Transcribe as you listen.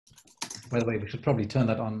By the way, we should probably turn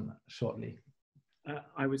that on shortly.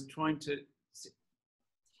 I was trying to.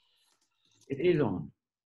 It is on.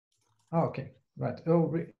 Oh, okay, right.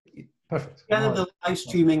 Oh, perfect. Yeah, the live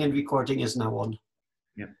streaming and recording is now on.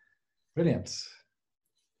 Yeah. Brilliant.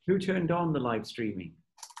 Who turned on the live streaming?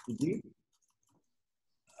 Did you?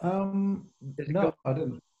 No, I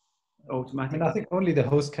didn't. Automatically. I mean, I think only the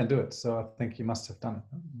host can do it, so I think you must have done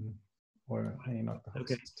it, or maybe not the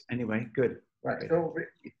host. Okay. Anyway, good. Right. Oh,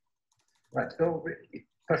 right. Oh,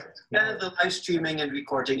 perfect. Yeah, the live streaming and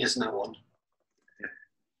recording is now on. Yeah.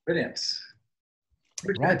 Brilliant.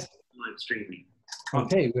 Right. Live streaming.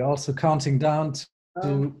 Okay, we're also counting down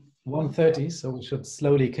to 1:30, so we should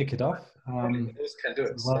slowly kick it off.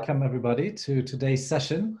 Welcome everybody to today's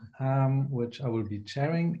session, which I will be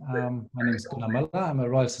chairing. My name is Gunnar Möller. I'm a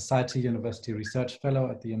Royal Society University Research Fellow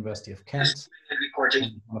at the University of Kent.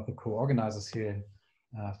 I'm one of the co-organizers here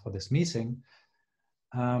for this meeting.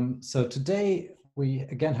 So today we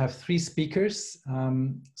again have 3 speakers.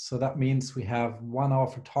 So that means we have 1 hour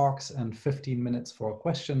for talks and 15 minutes for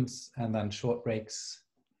questions, and then short breaks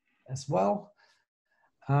as well.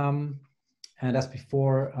 And as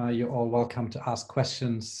before, you're all welcome to ask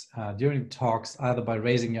questions during the talks, either by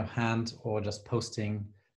raising your hand or just posting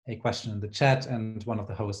a question in the chat, and one of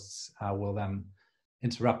the hosts will then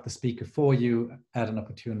interrupt the speaker for you at an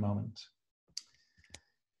opportune moment.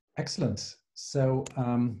 Excellent. So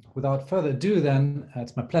without further ado then,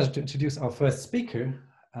 it's my pleasure to introduce our first speaker,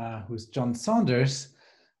 who's John Saunders,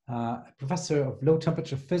 a professor of low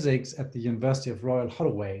temperature physics at the University of Royal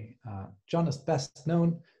Holloway. John is best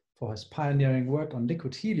known for his pioneering work on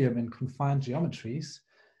liquid helium in confined geometries.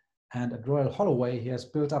 And at Royal Holloway, he has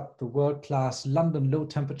built up the world-class London Low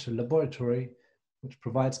Temperature Laboratory, which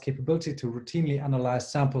provides capability to routinely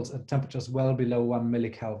analyze samples at temperatures well below 1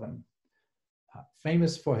 millikelvin.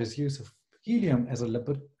 Famous for his use of helium as a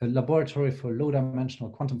laboratory for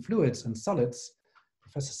low-dimensional quantum fluids and solids,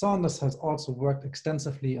 Professor Saunders has also worked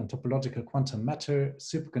extensively on topological quantum matter,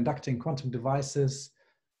 superconducting quantum devices,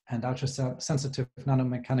 and ultra-sensitive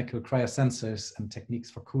nanomechanical cryosensors and techniques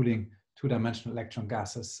for cooling 2-dimensional electron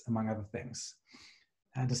gases, among other things.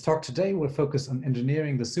 And this talk today will focus on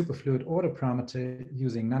engineering the superfluid order parameter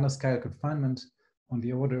using nanoscale confinement on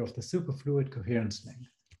the order of the superfluid coherence length.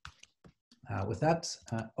 With that,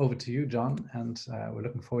 over to you, John, and we're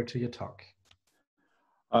looking forward to your talk.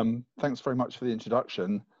 Thanks very much for the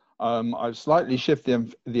introduction. I've slightly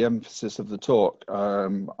shifted the emphasis of the talk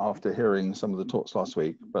after hearing some of the talks last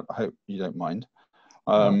week, but I hope you don't mind.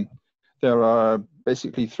 There are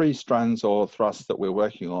basically 3 strands or thrusts that we're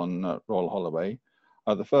working on at Royal Holloway.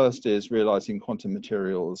 The first is realizing quantum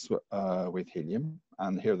materials with helium.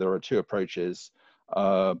 And here there are 2 approaches,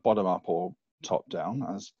 bottom up or top down,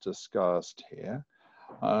 as discussed here.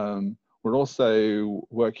 We're also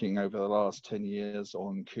working over the last 10 years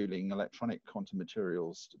on cooling electronic quantum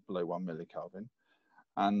materials below 1 millikelvin.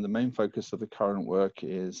 And the main focus of the current work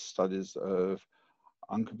is studies of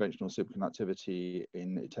unconventional superconductivity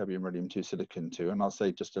in ytterbium radium-2 silicon-2. And I'll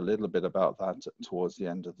say just a little bit about that towards the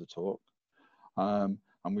end of the talk.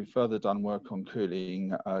 And we've further done work on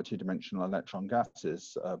cooling 2-dimensional electron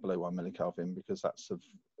gases below 1 millikelvin, because that's of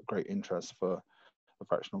great interest for the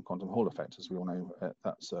fractional quantum Hall effect. As we all know,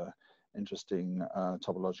 that's interesting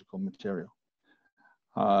topological material.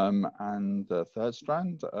 And the third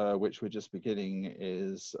strand, which we're just beginning,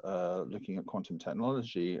 is looking at quantum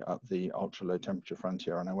technology at the ultra-low temperature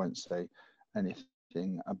frontier, and I won't say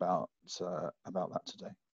anything about that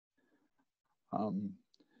today.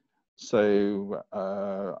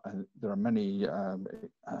 There are many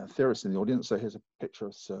theorists in the audience, so here's a picture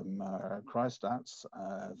of some cryostats.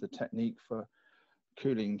 The technique for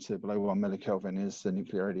cooling to below 1 millikelvin is the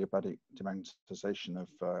nuclear adiabatic demagnetization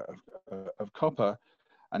of copper.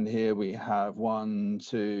 And here we have 1,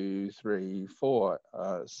 2, 3, 4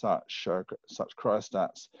 such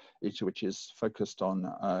cryostats, each of which is focused on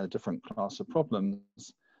a different class of problems.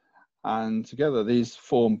 And together these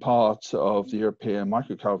form part of the European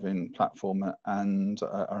Microkelvin platform and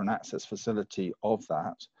are an access facility of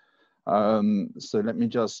that. So let me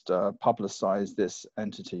just publicize this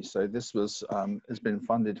entity. So this was has been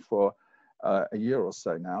funded for a year or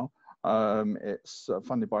so now. It's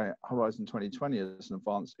funded by Horizon 2020 as an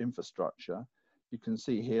advanced infrastructure. You can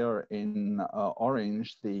see here in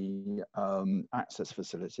orange the access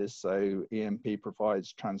facilities. So EMP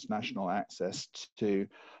provides transnational access to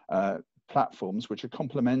platforms which are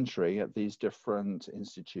complementary at these different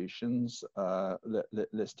institutions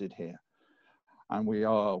listed here. And we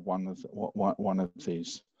are one of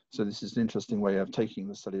these. So this is an interesting way of taking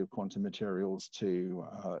the study of quantum materials to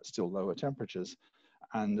still lower temperatures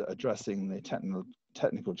and addressing the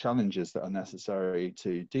technical challenges that are necessary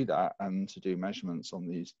to do that and to do measurements on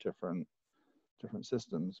these different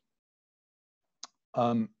systems.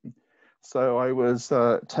 So I was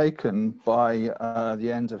taken by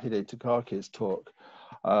the end of Hide Takaki's talk,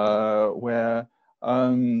 where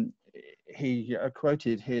he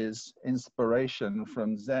quoted his inspiration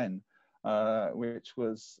from Zen, which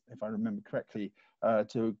was, if I remember correctly,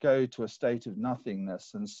 to go to a state of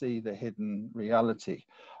nothingness and see the hidden reality.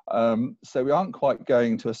 So we aren't quite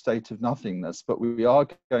going to a state of nothingness, but we are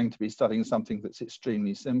going to be studying something that's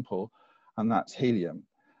extremely simple, and that's helium.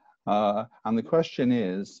 And the question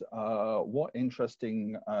is, what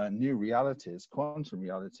interesting new realities, quantum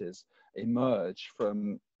realities, emerge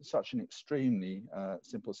from such an extremely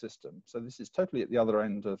simple system? So this is totally at the other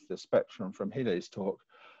end of the spectrum from Hide's talk,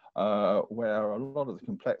 where a lot of the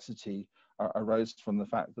complexity arose from the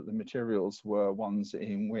fact that the materials were ones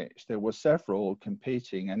in which there were several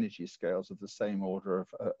competing energy scales of the same order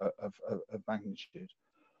of magnitude.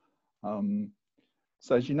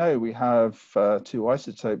 So as you know, we have two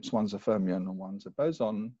isotopes, one's a fermion and one's a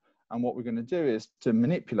boson. And what we're going to do is to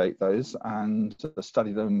manipulate those and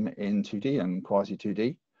study them in 2D and quasi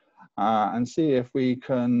 2D and see if we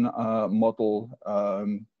can model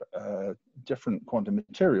different quantum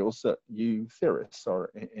materials that you theorists are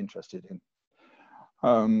interested in.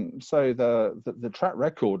 So the track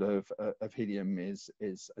record of helium is,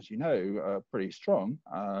 as you know, pretty strong.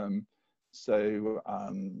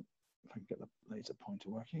 If I can get the laser pointer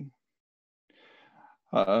working.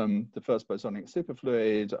 The first bosonic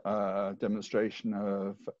superfluid, demonstration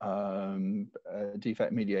of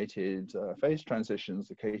defect-mediated phase transitions,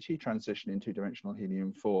 the KT transition in two-dimensional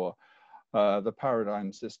helium-4, the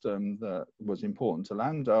paradigm system that was important to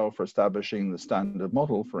Landau for establishing the standard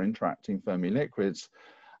model for interacting Fermi liquids,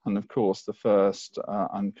 and of course the first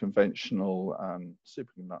unconventional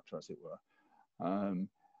superconductor, as it were.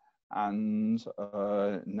 And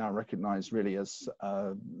now recognized really as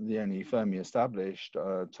the only Fermi established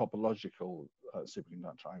topological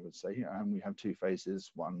superconductor, I would say. And we have two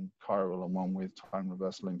phases, one chiral and one with time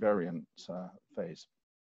reversal invariant phase.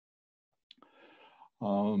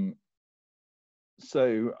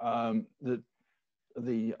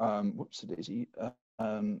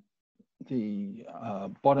 The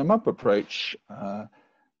bottom-up approach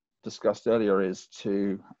discussed earlier is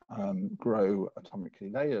to grow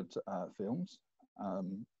atomically layered films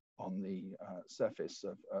on the surface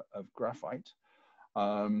of graphite.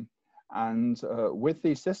 And with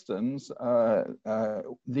these systems,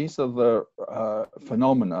 these are the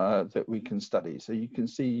phenomena that we can study. So you can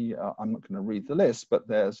see, I'm not going to read the list, but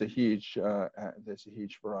there's a huge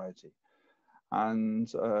variety. And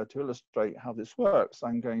to illustrate how this works,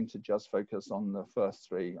 I'm going to just focus on the first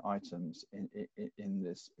three items in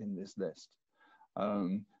this list.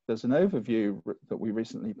 There's an overview that we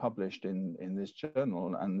recently published in this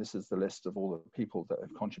journal, and this is the list of all the people that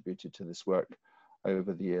have contributed to this work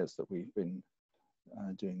over the years that we've been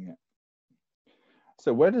doing it.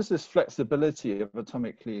 So where does this flexibility of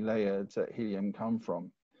atomically layered helium come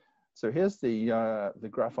from? So here's the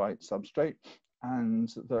graphite substrate. And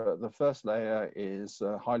the first layer is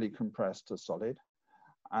highly compressed to solid.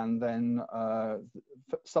 And then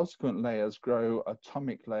subsequent layers grow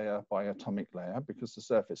atomic layer by atomic layer because the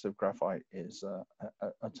surface of graphite is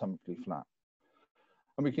atomically flat.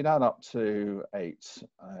 And we can add up to 8,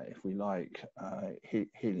 if we like,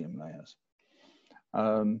 helium layers.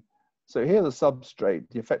 So here the substrate,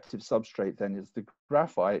 the effective substrate then is the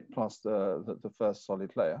graphite plus the first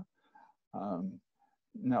solid layer.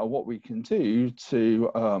 Now, what we can do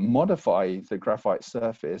to modify the graphite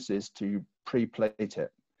surface is to pre-plate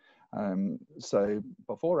it. So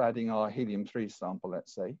before adding our helium-3 sample,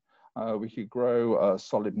 let's say, we could grow a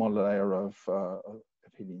solid monolayer of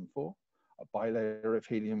helium-4, a bilayer of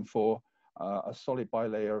helium-4, a solid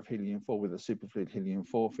bilayer of helium-4 with a superfluid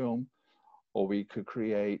helium-4 film, or we could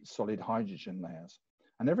create solid hydrogen layers.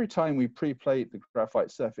 And every time we pre-plate the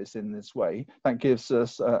graphite surface in this way, that gives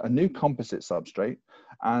us a new composite substrate.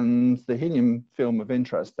 And the helium film of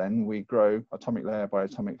interest, then we grow atomic layer by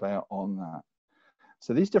atomic layer on that.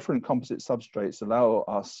 So these different composite substrates allow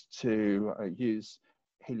us to use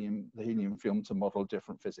the helium film to model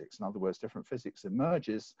different physics. In other words, different physics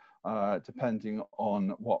emerges depending on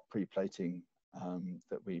what pre-plating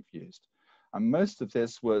that we've used. And most of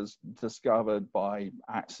this was discovered by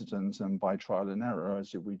accident and by trial and error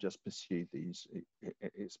as we just pursued these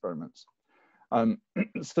experiments.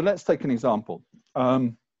 So let's take an example.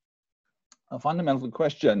 A fundamental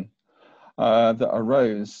question that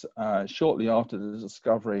arose shortly after the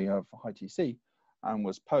discovery of high TC and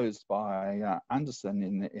was posed by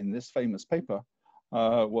Anderson in this famous paper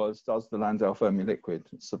was, does the Landau Fermi liquid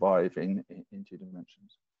survive in 2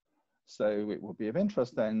 dimensions? So it will be of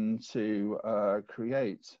interest then to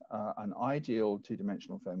create an ideal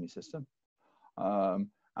 2-dimensional Fermi system.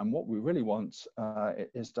 And what we really want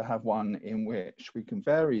is to have one in which we can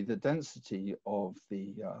vary the density of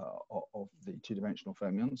the 2-dimensional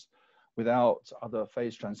fermions without other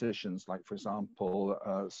phase transitions, like, for example,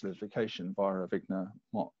 solidification via a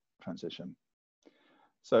Wigner-Mott transition.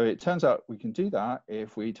 So it turns out we can do that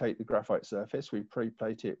if we take the graphite surface, we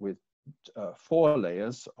pre-plate it with 4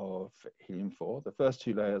 layers of helium-4. The first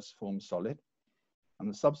 2 layers form solid, and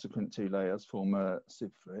the subsequent 2 layers form a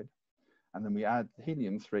superfluid. And then we add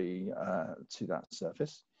helium-3 to that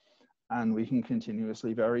surface, and we can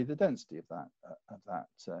continuously vary the density of that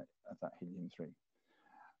helium-3.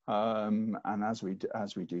 And as we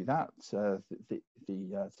do that,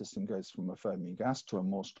 the system goes from a Fermi gas to a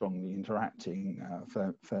more strongly interacting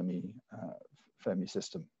Fermi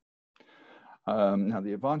system. Now,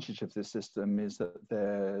 the advantage of this system is that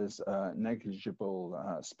there's negligible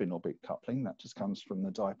spin-orbit coupling that just comes from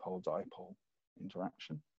the dipole-dipole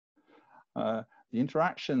interaction. The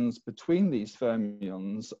interactions between these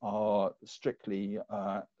fermions are strictly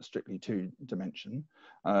 2-dimension.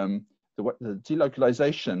 The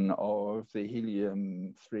delocalization of the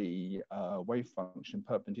helium-3 wave function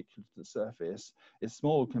perpendicular to the surface is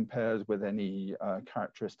small compared with any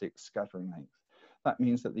characteristic scattering length. That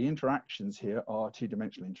means that the interactions here are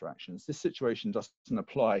 2-dimensional interactions. This situation doesn't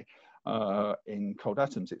apply in cold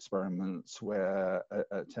atoms experiments where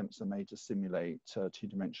attempts are made to simulate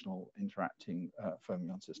 2-dimensional interacting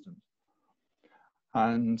fermion systems.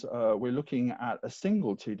 And we're looking at a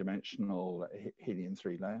single 2-dimensional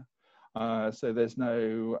helium-3 layer. So there's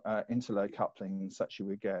no interlayer coupling such you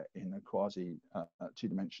would get in a quasi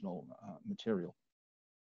 2-dimensional material.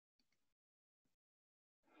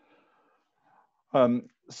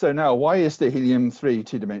 So now, why is the helium-3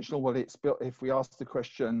 2-dimensional? Well, it's built, if we ask the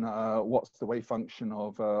question, what's the wave function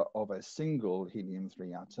of a single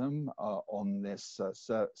helium-3 atom on this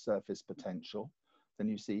surface potential, then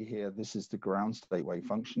you see here, this is the ground state wave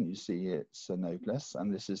function. You see it's nodeless,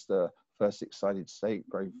 and this is the first excited state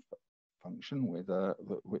wave function with a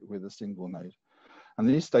single node. And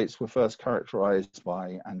these states were first characterized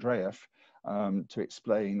by Andreev to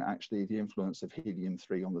explain actually the influence of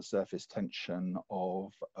helium-3 on the surface tension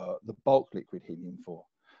of the bulk liquid helium-4.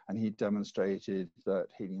 And he demonstrated that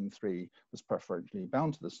helium-3 was preferentially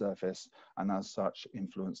bound to the surface, and as such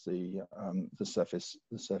influenced the surface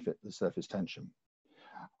tension.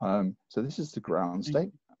 So this is the ground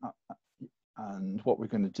state. And what we're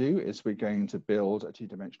going to do is we're going to build a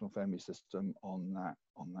 2-dimensional Fermi system on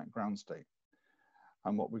that ground state.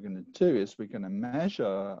 And what we're going to do is we're going to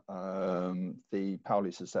measure the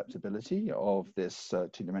Pauli susceptibility of this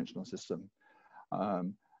 2-dimensional system.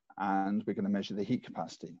 And we're going to measure the heat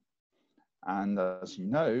capacity. And as you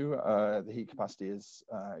know, the heat capacity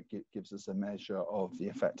gives us a measure of the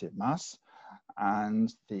effective mass,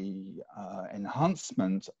 and the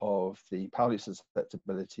enhancement of the Pauli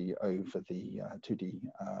susceptibility over the 2D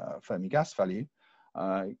Fermi gas value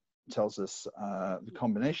tells us the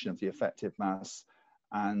combination of the effective mass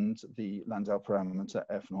and the Landau parameter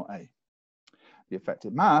F0A. The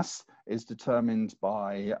effective mass is determined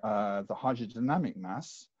by the hydrodynamic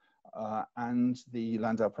mass and the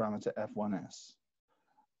Landau parameter F1S.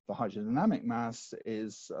 The hydrodynamic mass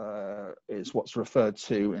is what's referred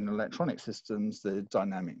to in electronic systems the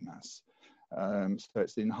dynamic mass. So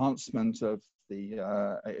it's the enhancement of the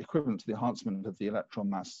equivalent to the enhancement of the electron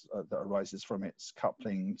mass that arises from its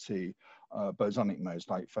coupling to bosonic modes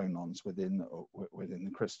like phonons within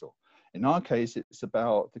the crystal. In our case, it's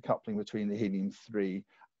about the coupling between the helium-3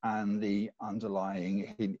 and the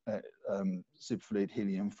underlying superfluid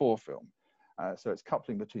helium-4 film. So it's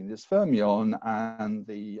coupling between this fermion and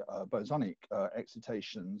the bosonic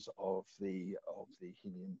excitations of the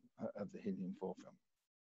helium-4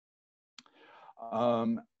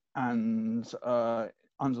 film.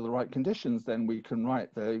 Under the right conditions, then we can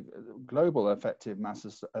write the global effective mass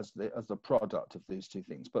as the product of these two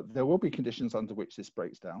things. But there will be conditions under which this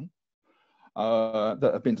breaks down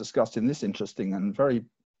that have been discussed in this interesting and very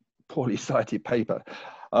poorly cited paper.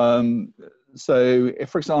 So if,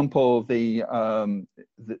 for example, the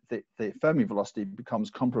Fermi velocity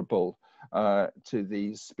becomes comparable to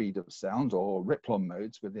the speed of sound or Riplon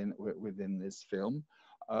modes within this film,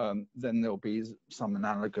 then there'll be some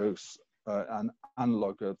analogous an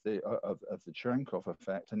analog of the Cherenkov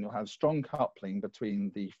effect, and you'll have strong coupling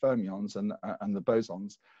between the fermions and the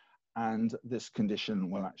bosons, and this condition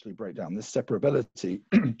will actually break down. This separability,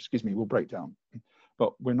 excuse me, will break down,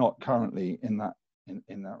 but we're not currently in that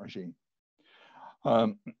regime.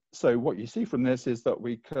 So what you see from this is that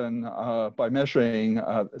we can, by measuring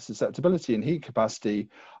susceptibility and heat capacity,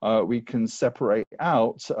 we can separate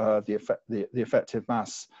out the effective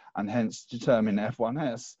mass and hence determine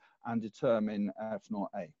F1s and determine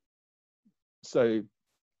F0A. So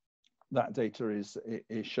that data is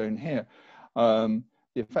shown here. The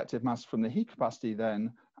effective mass from the heat capacity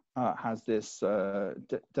then has this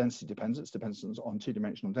density dependence on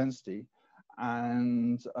two-dimensional density.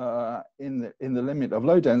 And in the limit of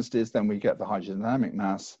low densities, then we get the hydrodynamic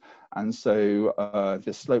mass. And so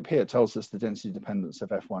this slope here tells us the density dependence of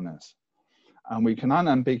F1s. And we can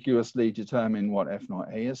unambiguously determine what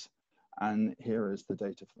F0A is. And here is the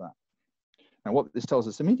data for that. Now, what this tells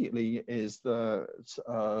us immediately is that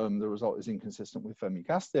the result is inconsistent with Fermi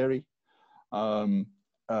gas theory.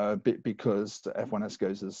 Because F1s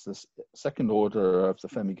goes as the second order of the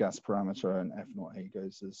Fermi gas parameter and F0A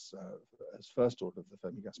goes as first order of the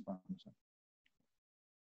Fermi gas parameter.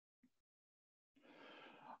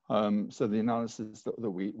 So the analysis that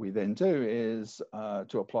we then do is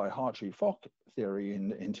to apply Hartree-Fock theory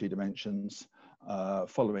in 2 dimensions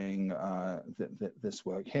following this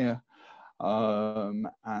work here.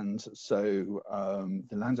 And so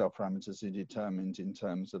the Landau parameters are determined in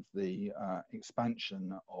terms of the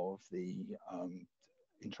expansion of the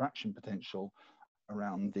interaction potential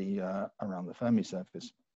around the Fermi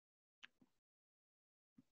surface.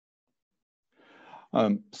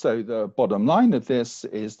 So the bottom line of this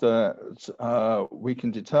is that we can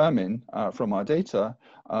determine from our data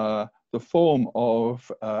the form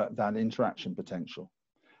of that interaction potential.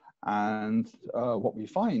 And what we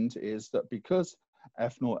find is that because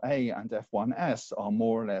F0A and F1s are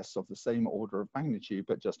more or less of the same order of magnitude,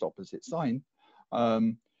 but just opposite sign,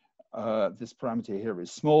 this parameter here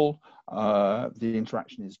is small. The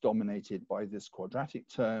interaction is dominated by this quadratic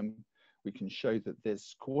term. We can show that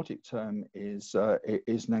this quartic term is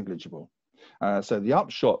negligible. So the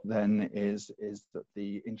upshot then is that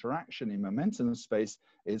the interaction in momentum space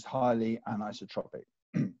is highly anisotropic.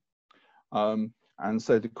 And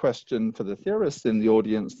so the question for the theorists in the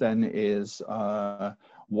audience then is, why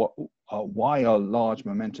are large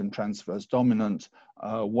momentum transfers dominant?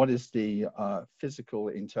 What is the physical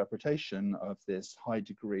interpretation of this high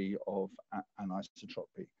degree of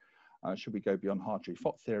anisotropy? Should we go beyond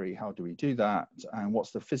Hartree-Fock theory? How do we do that? And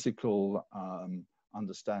what's the physical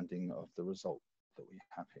understanding of the result that we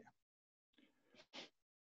have here?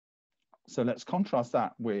 So let's contrast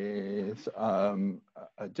that with a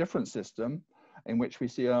different system in which we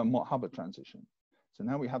see a Mott-Hubbard transition. So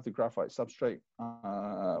now we have the graphite substrate.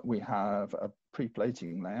 We have a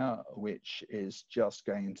pre-plating layer, which is just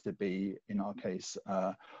going to be, in our case,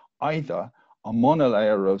 either a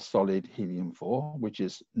monolayer of solid helium-4, which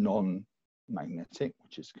is non-magnetic,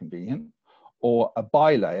 which is convenient, or a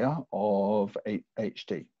bilayer of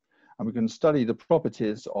HD. And we can study the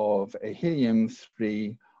properties of a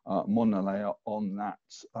helium-3 monolayer on that,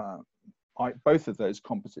 both of those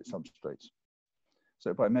composite substrates.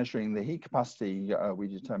 So by measuring the heat capacity, we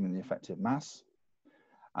determine the effective mass.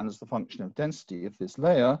 And as the function of density of this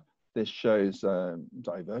layer, this shows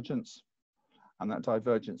divergence. And that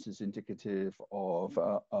divergence is indicative of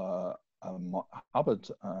a Mott-Hubbard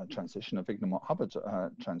transition, a Wigner-Mott-Hubbard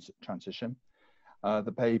transition.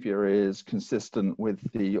 The behavior is consistent with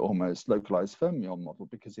the almost localized fermion model,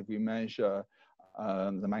 because if we measure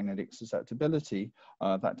the magnetic susceptibility,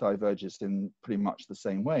 that diverges in pretty much the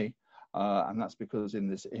same way. And that's because in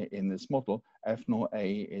this model,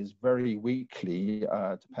 F0A is very weakly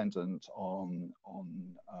dependent on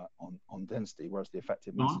density, whereas the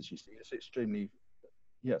effective mass, as you see, is extremely,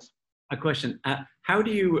 yes. A question, how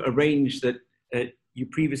do you arrange that you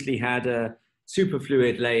previously had a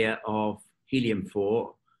superfluid layer of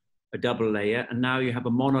helium-4, a double layer, and now you have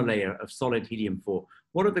a monolayer of solid helium-4?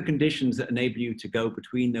 What are the conditions that enable you to go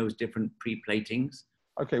between those different pre-platings?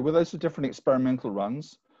 Okay, well, those are different experimental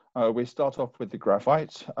runs. We start off with the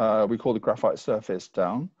graphite. We call the graphite surface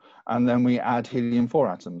down, and then we add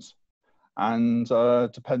helium-4 atoms. And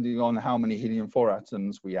depending on how many helium-4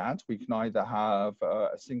 atoms we add, we can either have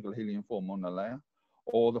a single helium-4 monolayer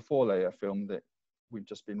or the 4-layer film that we've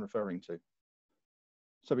just been referring to.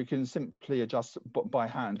 So we can simply adjust by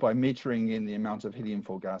hand, by metering in the amount of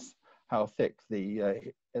helium-4 gas, how thick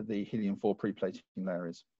the helium-4 pre-plating layer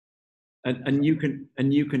is. And you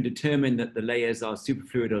can determine that the layers are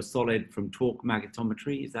superfluid or solid from torque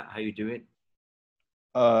magnetometry. Is that how you do it?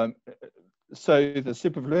 So the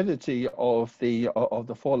superfluidity of the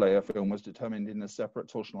 4-layer film was determined in a separate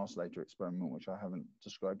torsion oscillator experiment, which I haven't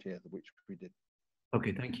described here, which we did.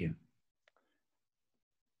 Okay, thank you.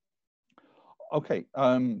 Okay,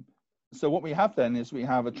 So what we have then is we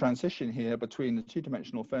have a transition here between the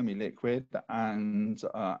two-dimensional Fermi liquid and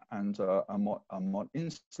a Mott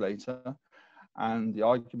insulator. And the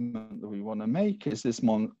argument that we want to make is this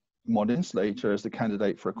Mott insulator is the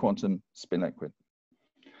candidate for a quantum spin liquid.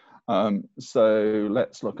 So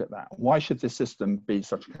let's look at that. Why should this system be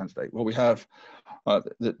such a candidate? Well, we have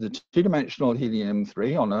the two-dimensional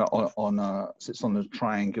helium-3 sits on a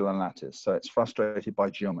triangular lattice, so it's frustrated by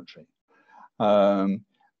geometry.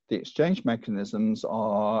 The exchange mechanisms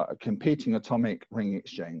are competing atomic ring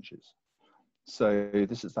exchanges. So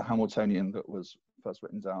this is the Hamiltonian that was first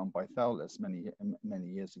written down by Thales many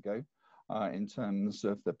years ago in terms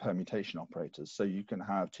of the permutation operators. So you can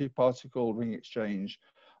have 2-particle ring exchange,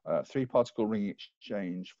 3-particle ring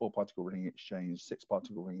exchange, 4-particle ring exchange,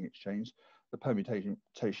 6-particle ring exchange. The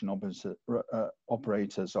permutation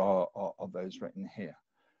operators are those written here.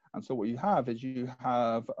 And so what you have is you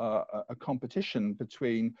have a competition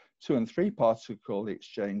between 2- and 3-particle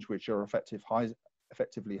exchange, which are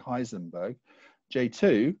effectively Heisenberg.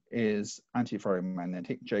 J2 is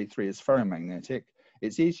antiferromagnetic, J3 is ferromagnetic.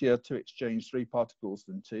 It's easier to exchange 3 particles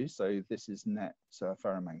than 2, so this is net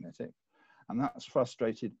ferromagnetic. And that's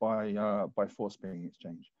frustrated by force being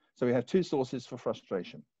exchanged. So we have 2 sources for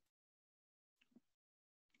frustration,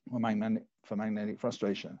 for magnetic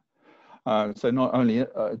frustration. So not only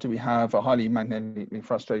do we have a highly magnetically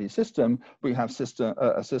frustrated system, we have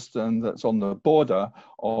a system that's on the border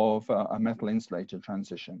of a metal insulator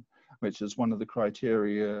transition, which is one of the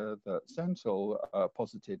criteria that Senthil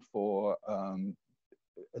posited for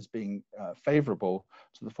as being favorable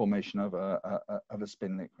to the formation of a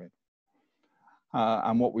spin liquid.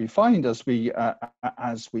 And what we find as we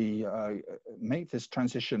make this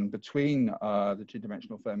transition between the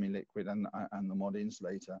two-dimensional Fermi liquid and the Mott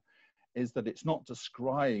insulator is that it's not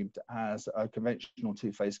described as a conventional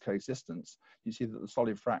two-phase coexistence. You see that the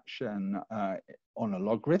solid fraction on a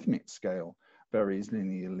logarithmic scale varies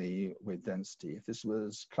linearly with density. If this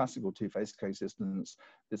was classical two-phase coexistence,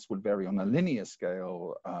 this would vary on a linear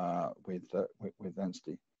scale with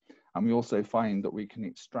density. And we also find that we can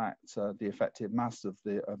extract the effective mass of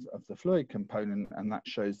the fluid component, and that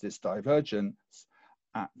shows this divergence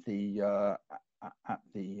at a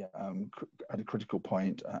critical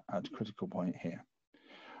point here.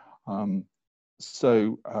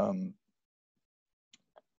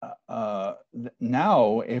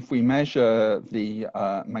 Now, if we measure the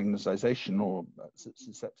magnetization or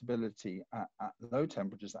susceptibility at low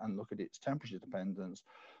temperatures and look at its temperature dependence,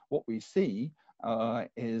 what we see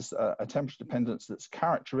is a temperature dependence that's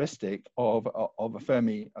characteristic of a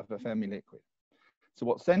Fermi liquid. So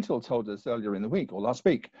what Senthil told us earlier in the week, or last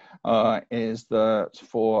week, is that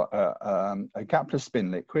for a gapless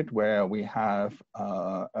spin liquid where we have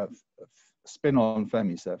a spin-on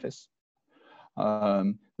Fermi surface,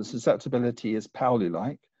 the susceptibility is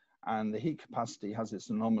Pauli-like, and the heat capacity has its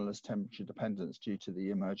anomalous temperature dependence due to the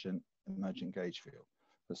emergent gauge field.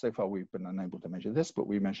 So far we've been unable to measure this, but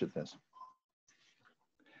we measured this.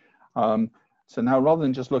 So now, rather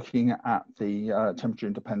than just looking at the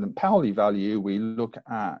temperature-independent Pauli value, we look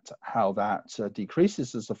at how that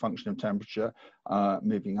decreases as a function of temperature,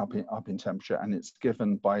 moving up in temperature, and it's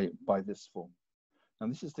given by this form. Now,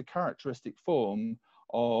 this is the characteristic form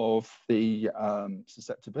of the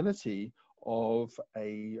susceptibility of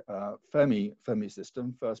a Fermi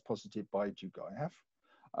system, first posited by Djugaev.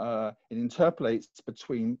 It interpolates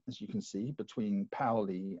between, as you can see, between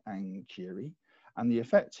Pauli and Curie. And the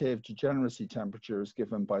effective degeneracy temperature is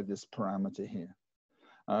given by this parameter here.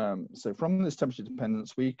 So from this temperature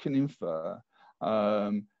dependence, we can infer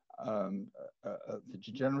the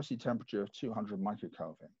degeneracy temperature of 200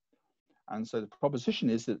 microkelvin. And so the proposition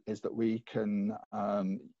is that we can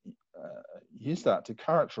use that to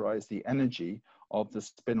characterize the energy of the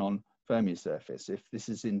spin-on Fermi surface, if this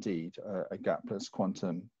is indeed a gapless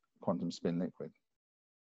quantum spin liquid.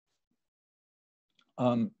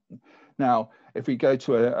 Now, if we go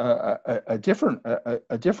to a different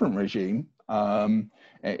regime,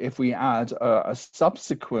 if we add a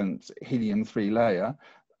subsequent helium-3 layer,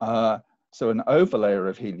 so an overlayer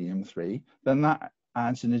of helium-3, then that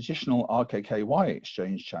adds an additional RKKY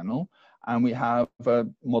exchange channel, and we have a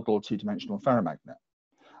model two-dimensional ferromagnet.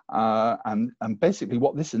 And basically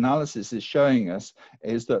what this analysis is showing us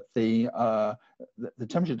is that the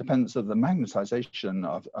temperature dependence of the magnetization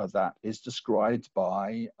of that is described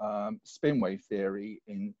by spin wave theory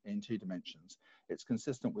in 2 dimensions. It's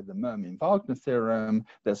consistent with the Mermin-Wagner theorem.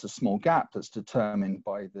 There's a small gap that's determined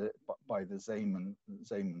by the Zeeman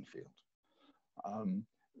field.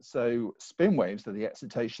 So spin waves are the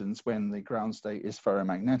excitations when the ground state is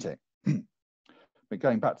ferromagnetic. But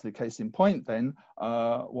going back to the case in point, then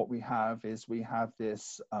what we have is we have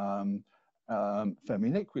this Fermi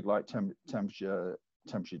liquid-like temperature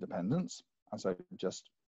dependence, as I just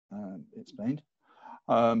explained.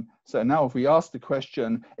 So now if we ask the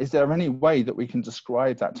question, is there any way that we can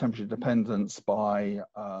describe that temperature dependence by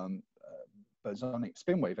bosonic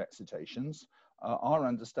spin wave excitations? Our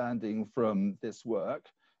understanding from this work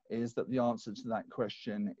is that the answer to that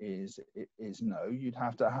question is no. You'd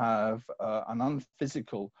have to have an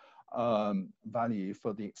unphysical value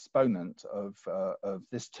for the exponent of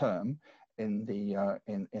this term in the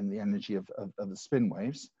energy of the spin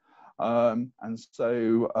waves. And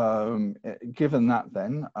so given that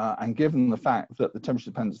then, and given the fact that the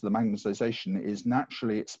temperature dependence of the magnetization is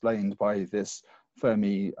naturally explained by this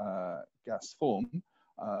Fermi gas form,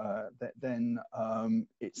 then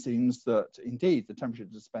it seems that indeed the temperature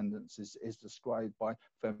dependence is described by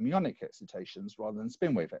fermionic excitations rather than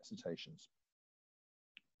spin wave excitations.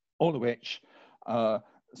 All of which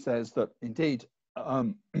says that indeed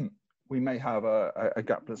we may have a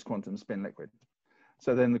gapless quantum spin liquid.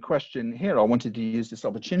 So then the question here, I wanted to use this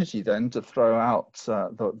opportunity then to throw out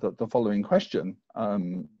the following question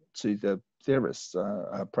to the theorists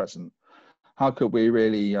present. How could we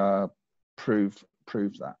really prove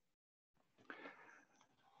that?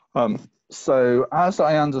 So as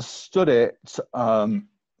I understood it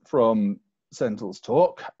from Senthil's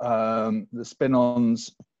talk, the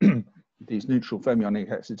spin-ons, these neutral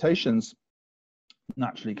fermionic excitations,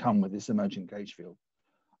 naturally come with this emergent gauge field.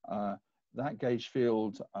 That gauge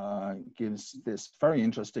field gives this very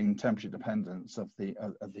interesting temperature dependence of the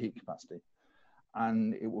heat capacity.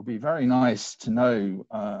 And it will be very nice to know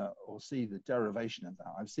or see the derivation of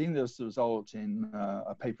that. I've seen this result in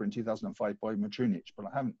a paper in 2005 by Matrunic, but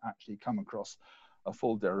I haven't actually come across a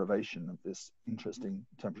full derivation of this interesting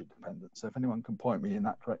temperature dependence. So if anyone can point me in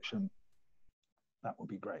that direction, that would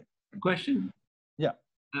be great. Question? Yeah.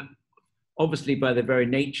 Obviously, by their very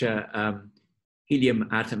nature, helium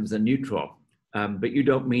atoms are neutral, but you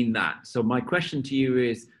don't mean that. So my question to you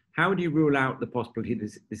is, how do you rule out the possibility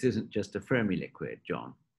this isn't just a Fermi liquid,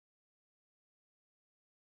 John?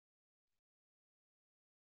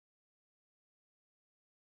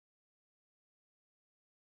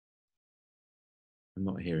 I'm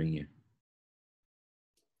not hearing you.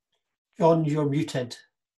 John, you're muted.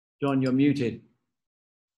 John, you're muted.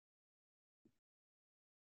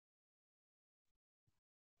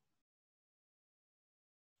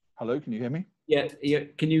 Hello, can you hear me? Yeah,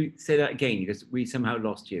 can you say that again? Because we somehow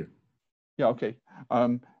lost you. Yeah, okay.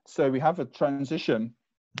 So we have a transition.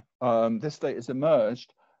 This state has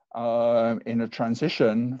emerged in a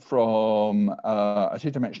transition from a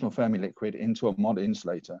two-dimensional Fermi liquid into a mod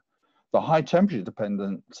insulator. The high temperature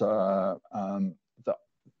dependent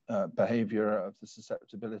behavior of the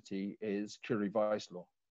susceptibility is Curie-Weiss law.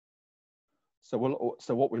 So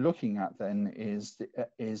what we're looking at then is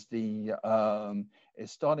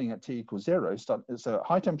starting at T = 0. So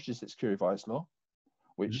high temperatures, it's Curie-Weiss law,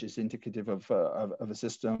 which is indicative of a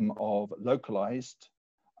system of localized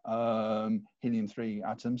helium-3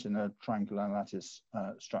 atoms in a triangular lattice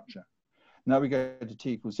structure. Now we go to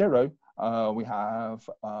T = 0, we have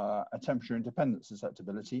a temperature independent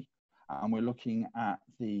susceptibility, and we're looking at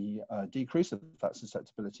the decrease of that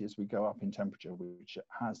susceptibility as we go up in temperature, which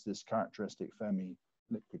has this characteristic Fermi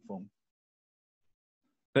liquid form.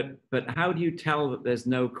 But how do you tell that there's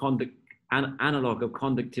no analog of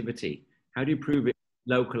conductivity? How do you prove it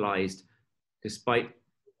localized despite,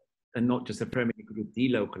 and not just a Fermi liquid with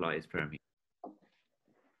delocalized Fermi?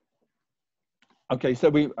 Okay, so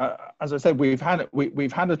we, as I said, we've had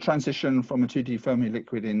a transition from a 2D Fermi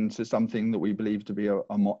liquid into something that we believe to be a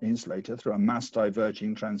Mott insulator through a mass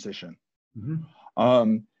diverging transition.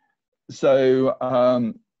 Mm-hmm.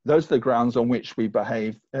 Those are the grounds on which we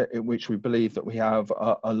believe that we have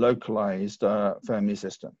a localized Fermi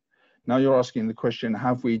system. Now you're asking the question: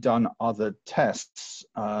 have we done other tests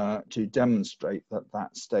to demonstrate that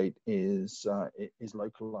that state is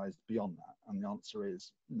localized beyond that? And the answer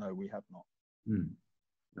is no, we have not. Hmm.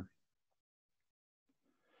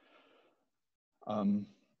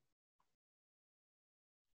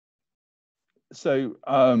 So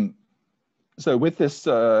with this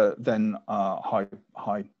then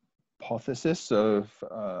hypothesis of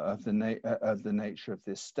the nature of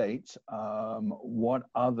this state, what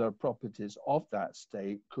other properties of that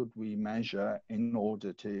state could we measure in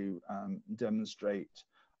order to demonstrate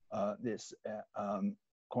this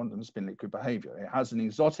quantum spin liquid behavior? It has an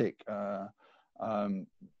exotic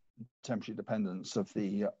temperature dependence of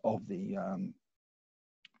the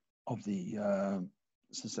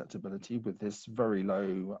susceptibility with this very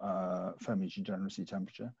low Fermi degeneracy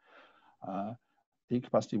temperature. heat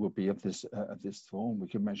capacity would be of this form. We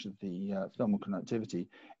can measure the thermal conductivity.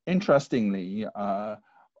 Interestingly,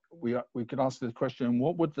 we could ask the question,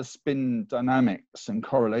 what would the spin dynamics and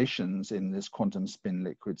correlations in this quantum spin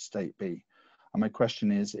liquid state be? And my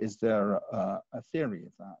question is there a theory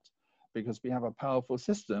of that? Because we have a powerful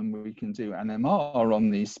system, we can do NMR on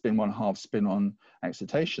the spin 1/2 spin-on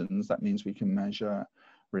excitations. That means we can measure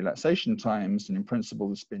relaxation times and in principle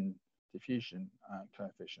the spin diffusion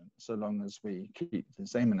coefficient, so long as we keep the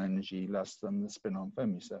Zeeman energy less than the spin-on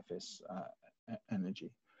Fermi surface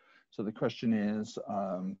energy. So the question is,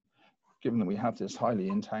 given that we have this highly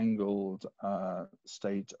entangled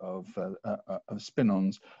state of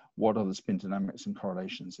spin-ons, what are the spin dynamics and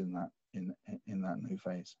correlations in that new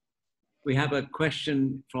phase? We have a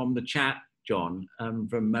question from the chat, John,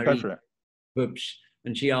 from Marie Bubsch,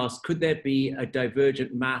 and she asks, could there be a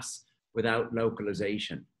divergent mass without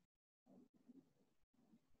localization?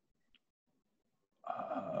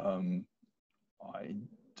 I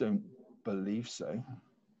don't believe so.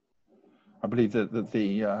 I believe that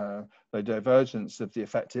the divergence of the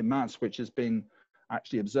effective mass, which has been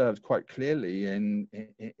actually observed quite clearly in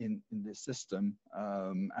this system,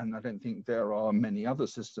 and I don't think there are many other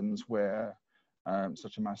systems where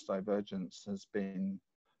such a mass divergence has been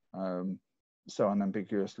so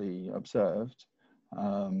unambiguously observed,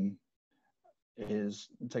 is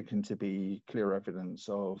taken to be clear evidence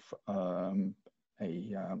of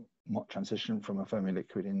a transition from a Fermi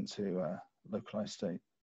liquid into a localized state.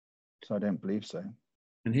 So I don't believe so.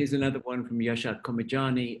 And here's another one from Yashad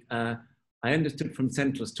Komijani. I understood from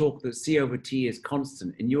Sentinel's talk that C over T is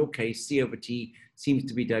constant. In your case, C over T seems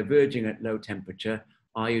to be diverging at low temperature.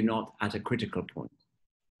 Are you not at a critical point?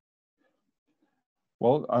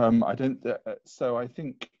 Well, I don't, so I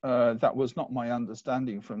think that was not my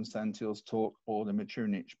understanding from Sentinel's talk or the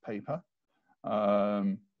Matrunich paper.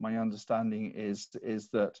 My understanding is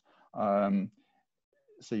that,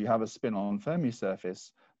 so you have a spin-on Fermi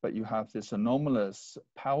surface, but you have this anomalous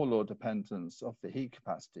power law dependence of the heat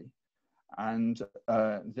capacity. And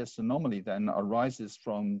this anomaly then arises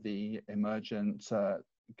from the emergent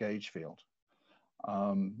gauge field.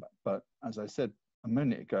 But as I said a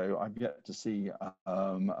minute ago, I've yet to see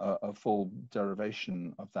a full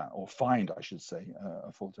derivation of that, or find, I should say,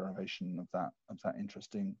 a full derivation of that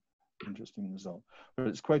interesting result. But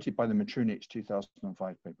it's quoted by the Matrunich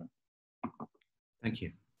 2005 paper. Thank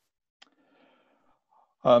you.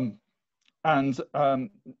 And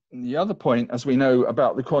the other point, as we know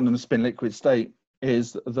about the quantum spin liquid state,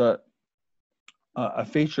 is that a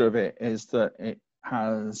feature of it is that it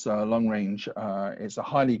has long range, it's a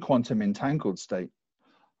highly quantum entangled state.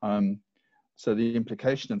 So the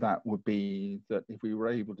implication of that would be that if we were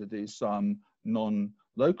able to do some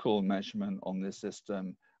non-local measurement on this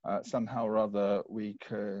system, somehow or other we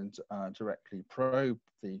could directly probe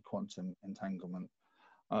the quantum entanglement.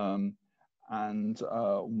 And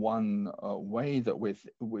one way that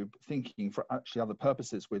we're thinking for actually other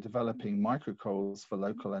purposes, we're developing microcoils for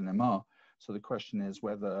local NMR. So the question is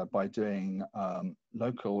whether by doing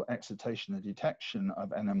local excitation and detection of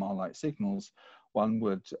NMR-like signals, one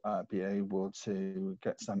would be able to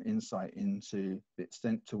get some insight into the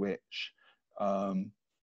extent to which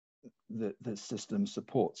the system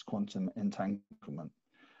supports quantum entanglement.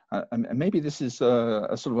 And maybe this is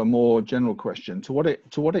a sort of a more general question. To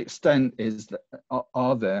what extent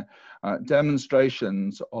are there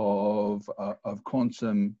demonstrations of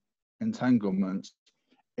quantum entanglement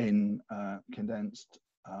in condensed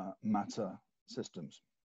matter systems?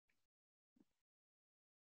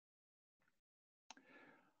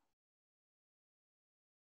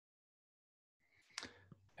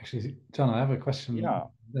 Actually, John, I have a question. Yeah.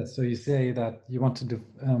 So you say that you want to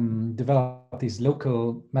develop these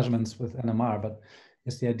local measurements with NMR, but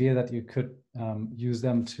is the idea that you could use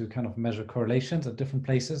them to kind of measure correlations at different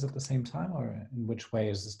places at the same time, or in which way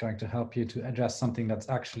is this going to help you to address something that's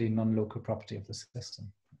actually non-local property of the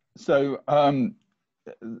system? So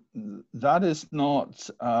that is not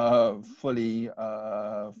fully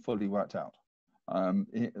worked out.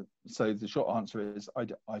 So the short answer is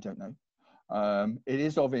I don't know. It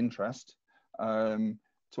is of interest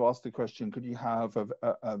to ask the question, could you have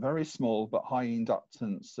a very small but high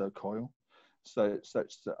inductance coil,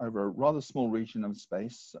 such that over a rather small region of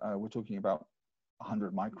space, we're talking about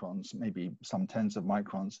 100 microns, maybe some tens of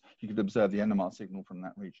microns, you could observe the NMR signal from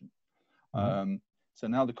that region. Mm-hmm. So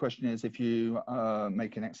now the question is, if you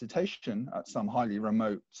make an excitation at some highly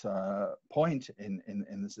remote point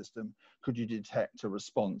in the system, could you detect a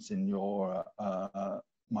response in your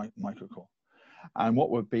microcore? And what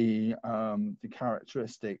would be the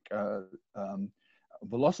characteristic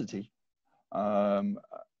velocity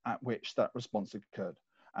at which that response occurred?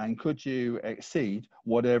 And could you exceed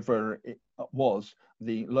whatever it was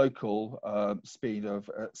the local speed of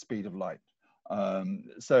light?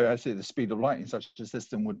 So actually, the speed of light in such a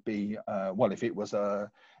system would be well, if it was a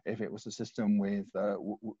system with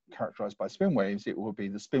characterized by spin waves, it would be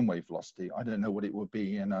the spin wave velocity. I don't know what it would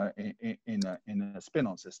be in a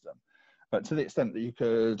spin-on system. But to the extent that you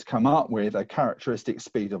could come up with a characteristic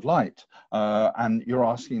speed of light, and you're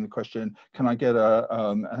asking the question, can I get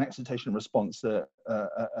an excitation response that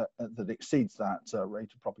exceeds that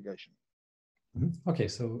rate of propagation? Mm-hmm. Okay,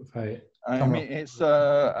 so if I mean, it's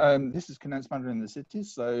this is condensed matter in the city,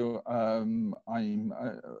 so I'm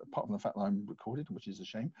apart from the fact that I'm recorded, which is a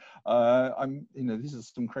shame. These are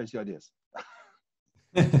some crazy ideas.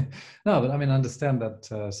 No, but I mean, I understand that.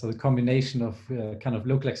 So the combination of kind of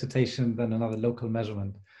local excitation, then another local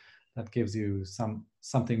measurement, that gives you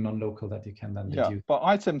something non-local that you can then deduce. Yeah, but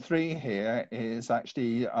item 3 here is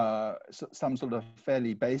actually some sort of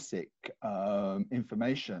fairly basic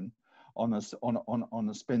information on a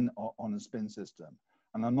spin system,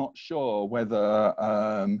 and I'm not sure whether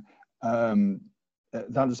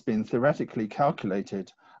that has been theoretically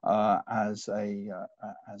calculated as a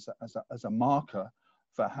marker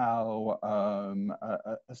for how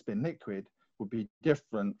a spin liquid would be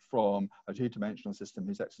different from a two-dimensional system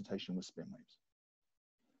whose excitation was spin waves.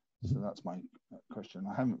 So that's my question.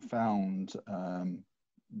 I haven't found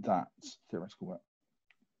that theoretical work.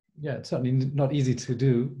 Yeah, it's certainly not easy to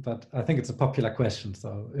do, but I think it's a popular question.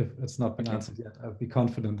 So if it's not been answered yet, I'll be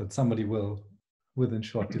confident that somebody will within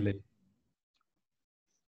short delay.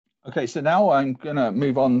 Okay, so now I'm going to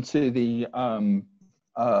move on to the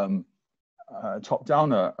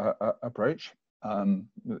top-down approach,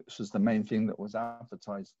 which is the main thing that was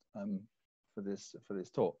advertised for this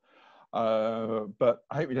talk. But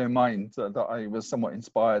I hope you don't mind that I was somewhat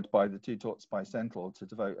inspired by the 2 talks by Central to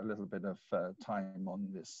devote a little bit of time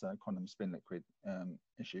on this quantum spin liquid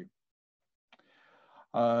issue.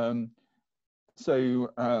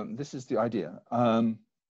 This is the idea.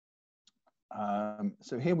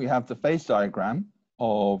 So here we have the phase diagram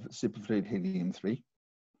of superfluid helium-3.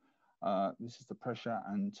 This is the pressure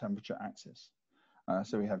and temperature axis.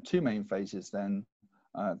 So we have 2 main phases then,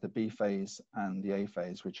 the B phase and the A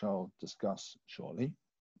phase, which I'll discuss shortly.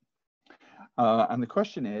 And the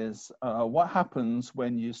question is, what happens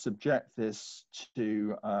when you subject this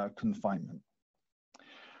to confinement?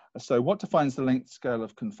 So what defines the length scale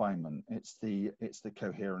of confinement? It's the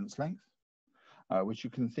coherence length, which you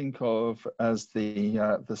can think of as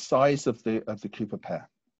the size of the Cooper pair.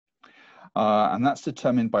 And that's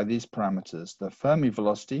determined by these parameters: the Fermi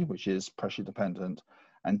velocity, which is pressure dependent,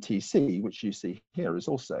 and Tc, which you see here, is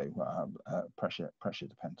also pressure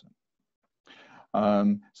dependent.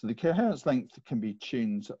 So the coherence length can be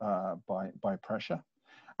tuned by pressure,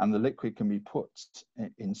 and the liquid can be put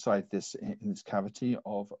inside this cavity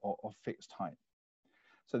of fixed height.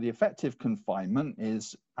 So the effective confinement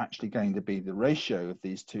is actually going to be the ratio of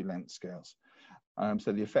these 2 length scales.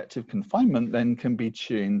 So the effective confinement then can be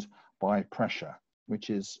tuned by pressure, which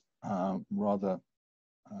is rather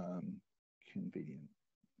convenient.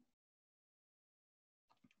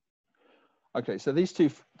 Okay, so these two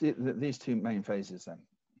main phases then.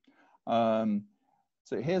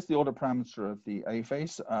 So here's the order parameter of the A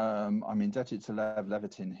phase. I'm indebted to Lev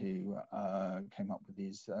Levitin, who came up with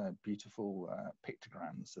these beautiful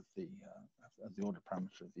pictograms of the order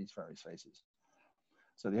parameter of these various phases.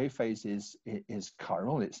 So the A phase is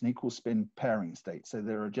chiral. It's an equal spin pairing state. So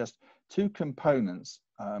there are just 2 components.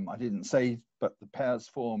 I didn't say, but the pairs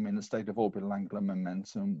form in a state of orbital angular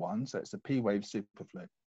momentum 1. So it's a p-wave superfluid.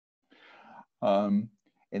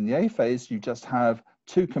 In the A phase, you just have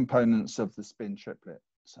 2 components of the spin triplet.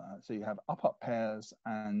 So you have up-up pairs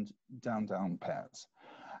and down-down pairs.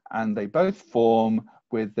 And they both form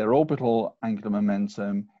with their orbital angular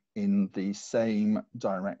momentum in the same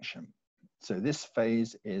direction. So this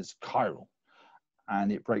phase is chiral,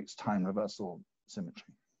 and it breaks time reversal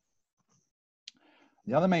symmetry.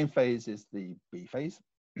 The other main phase is the B phase.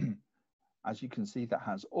 As you can see, that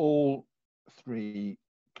has all 3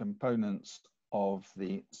 components of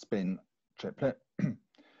the spin triplet,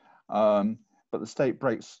 but the state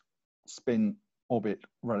breaks spin orbit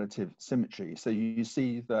relative symmetry. So you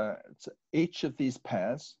see that each of these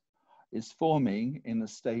pairs is forming in a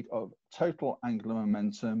state of total angular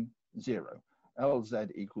momentum 0.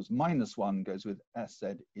 Lz equals -1 goes with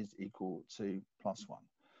Sz is equal to +1.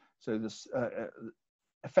 So this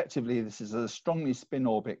effectively, this is a strongly spin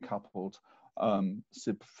orbit coupled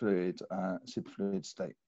superfluid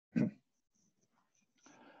state.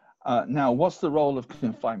 Now, what's the role of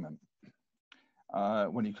confinement?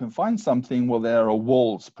 when you confine something, well, there are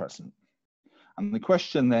walls present. And the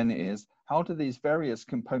question then is, how do these various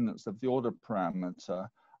components of the order parameter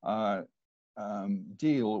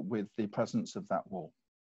deal with the presence of that wall?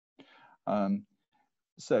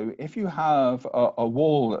 So if you have a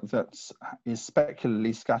wall that is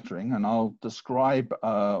specularly scattering, and I'll describe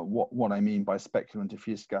what I mean by specular and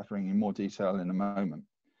diffuse scattering in more detail in a moment,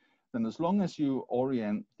 then as long as you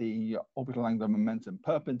orient the orbital angular momentum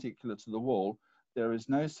perpendicular to the wall, there is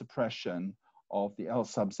no suppression of the L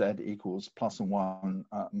sub z equals +1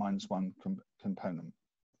 -1 component.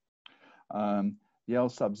 The L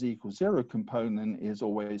sub z equals 0 component is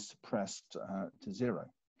always suppressed to 0.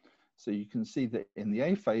 So you can see that in the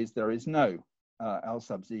A phase, there is no L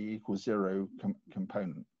sub z equals 0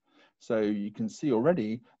 component. So you can see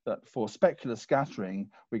already that for specular scattering,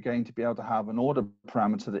 we're going to be able to have an order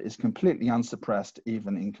parameter that is completely unsuppressed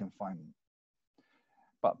even in confinement.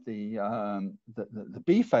 But the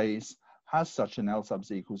B phase has such an L sub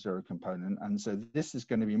z equals 0 component, and so this is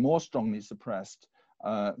going to be more strongly suppressed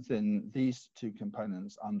than these two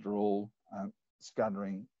components under all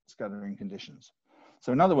scattering conditions.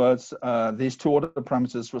 So in other words, these two order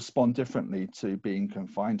parameters respond differently to being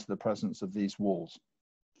confined to the presence of these walls.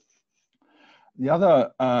 The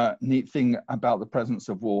other neat thing about the presence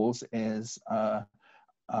of walls is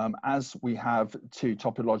as we have two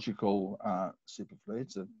topological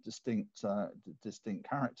superfluids of distinct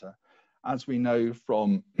character, as we know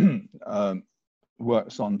from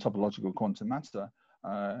works on topological quantum matter,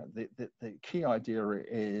 the key idea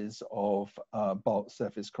is of bulk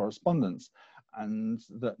surface correspondence, and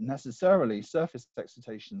that necessarily surface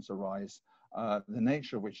excitations arise, the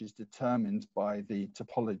nature of which is determined by the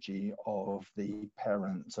topology of the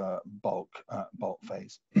parent bulk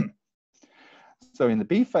phase. So in the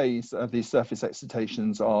B phase, these surface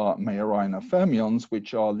excitations are Majorana fermions,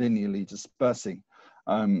 which are linearly dispersing.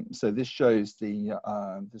 So this shows the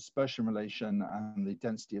dispersion relation and the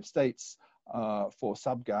density of states for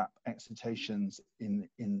subgap excitations in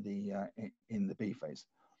the B phase.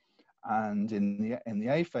 And in the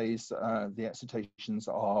A phase, the excitations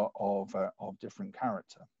are of different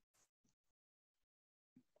character.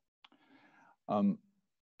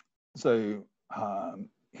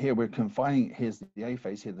 Here we're confining, here's the A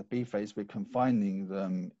phase, here the B phase, we're confining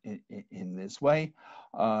them in this way.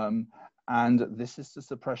 And this is the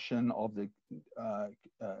suppression of the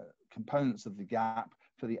components of the gap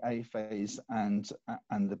for the A phase and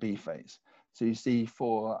the B phase. So you see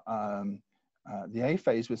for the A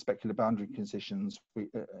phase with specular boundary conditions,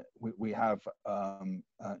 we have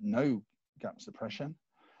no gap suppression.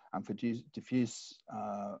 And for diffuse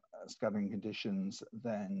scattering conditions,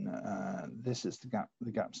 then this is the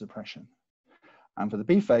gap suppression. And for the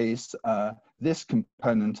B phase, this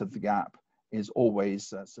component of the gap is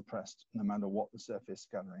always suppressed, no matter what the surface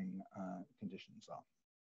scattering conditions are.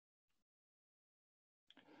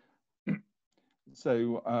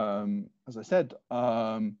 So, as I said,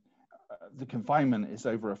 the confinement is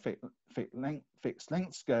over a fixed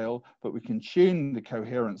length scale, but we can tune the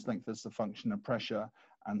coherence length as a function of pressure.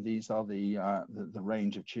 And these are the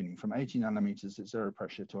range of tuning from 80 nanometers at zero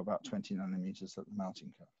pressure to about 20 nanometers at the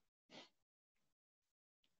melting curve.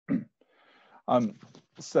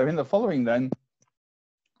 So in the following then,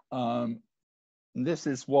 this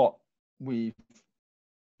is what we've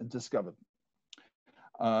discovered.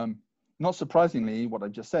 Not surprisingly, what I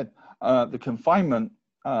just said, the confinement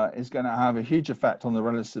is going to have a huge effect on the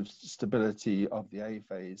relative stability of the A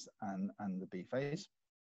phase and the B phase.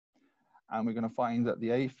 And we're going to find that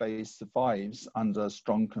the A phase survives under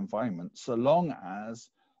strong confinement, so long as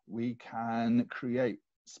we can create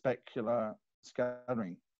specular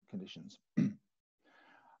scattering conditions.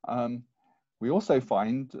 We also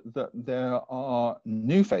find that there are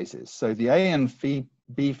new phases. So the A and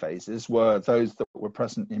B phases were those that were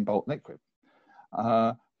present in bulk liquid.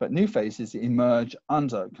 But new phases emerge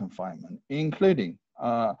under confinement, including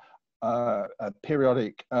a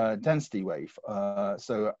periodic density wave,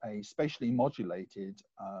 so a spatially modulated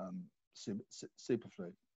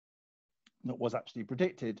superfluid that was actually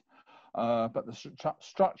predicted, but the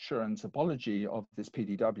structure and topology of this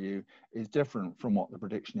PDW is different from what the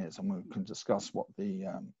prediction is, and we can discuss what the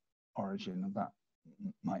origin of that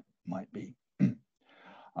might be.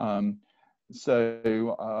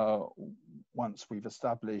 Once we've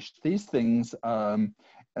established these things,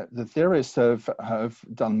 the theorists have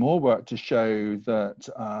done more work to show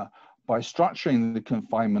that by structuring the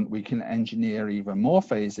confinement, we can engineer even more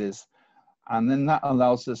phases, and then that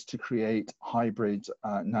allows us to create hybrid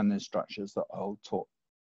nanostructures that I'll talk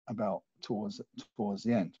about towards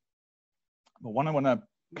the end. But what I want to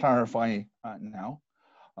clarify now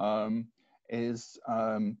is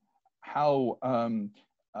how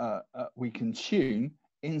we can tune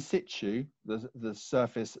in situ the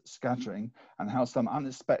surface scattering, and how some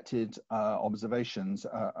unexpected observations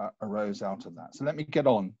arose out of that. So let me get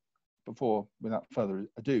on, without further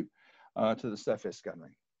ado, to the surface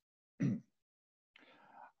scattering.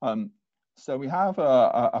 So we have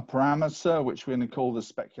a parameter which we're going to call the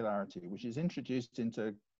specularity, which is introduced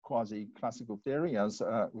into quasi-classical theory as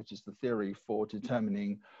which is the theory for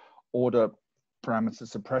determining order parameter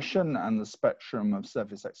suppression and the spectrum of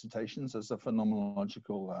surface excitations as a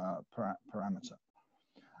phenomenological parameter.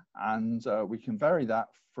 And we can vary that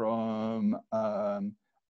from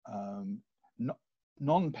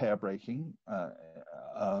non-pair breaking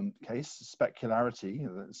case,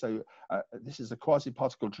 specularity. So this is a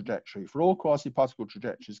quasi-particle trajectory. For all quasi-particle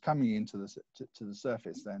trajectories coming into the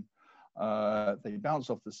surface, then they bounce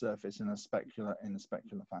off the surface in a specular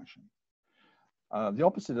fashion. The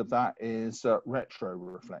opposite of that is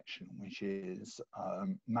retro-reflection, which is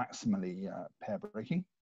maximally pair breaking.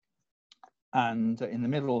 And in the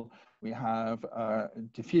middle, we have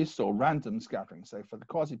diffuse or random scattering. So for the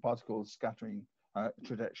quasi-particle scattering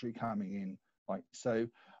trajectory coming in like so,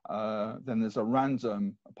 then there's a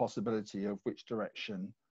random possibility of which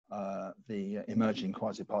direction the emerging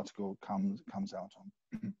quasi-particle comes out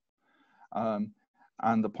on.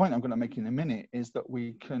 And the point I'm going to make in a minute is that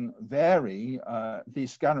we can vary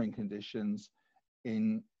these scattering conditions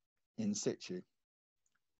in situ.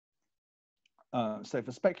 So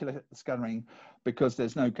for specular scattering, because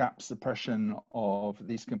there's no gap suppression of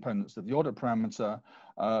these components of the order parameter,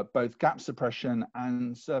 both gap suppression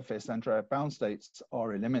and surface Andreev bound states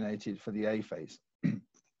are eliminated for the A phase.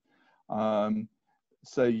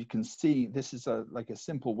 So you can see this is like a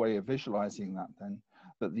simple way of visualizing that then,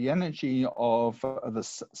 that the energy of the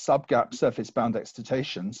subgap surface bound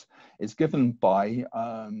excitations is given by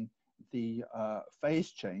the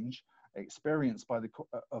phase change experienced by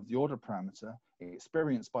of the order parameter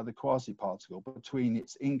experienced by the quasi-particle between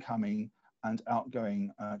its incoming and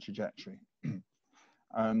outgoing trajectory.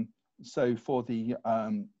 So for the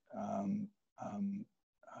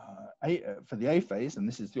A phase, and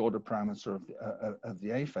this is the order parameter of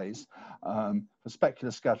the A phase, for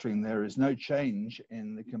specular scattering, there is no change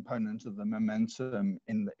in the component of the momentum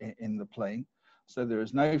in the plane. So there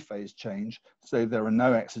is no phase change. So there are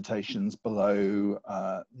no excitations below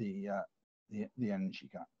the energy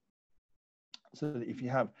gap. So if you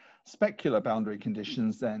have specular boundary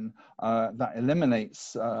conditions, then that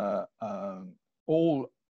eliminates all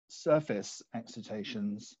surface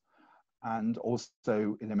excitations and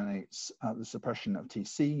also eliminates the suppression of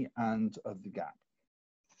TC and of the gap.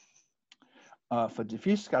 For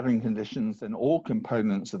diffuse scattering conditions, then all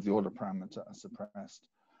components of the order parameter are suppressed.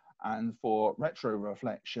 And for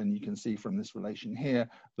retroreflection, you can see from this relation here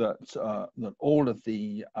that, that all of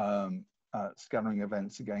the scattering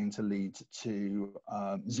events are going to lead to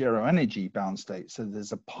zero energy bound states. So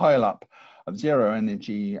there's a pile up of zero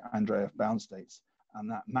energy Andreev bound states, and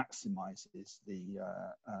that maximizes the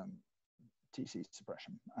TC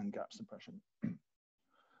suppression and gap suppression.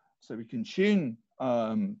 So we can tune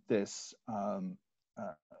this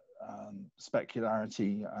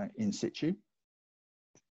specularity in situ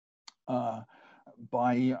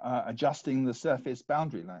by adjusting the surface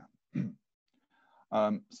boundary layer.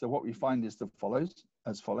 So what we find is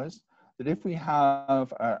as follows, that if we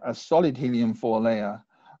have a solid helium-4 layer,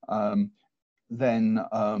 then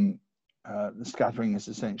the scattering is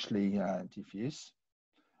essentially diffuse.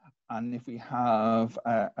 And if we have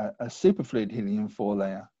a superfluid helium-4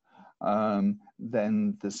 layer,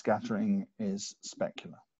 then the scattering is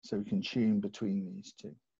specular. So we can tune between these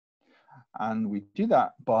two. And we do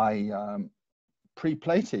that by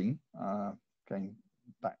pre-plating, going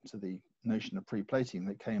back to the notion of pre-plating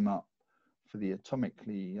that came up for the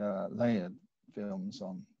atomically layered films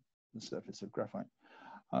on the surface of graphite,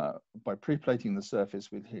 by pre-plating the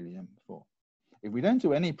surface with helium-4. If we don't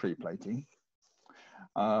do any pre-plating,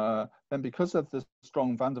 then because of the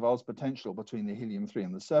strong van der Waals potential between the helium-3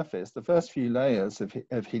 and the surface, the first few layers of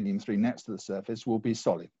helium-3 next to the surface will be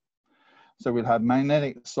solid. So we'll have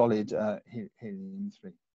magnetic solid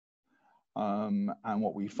helium-3. And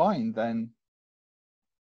what we find then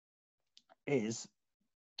is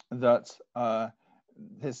that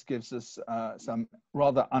this gives us some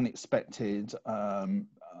rather unexpected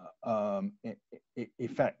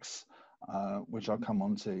effects, which I'll come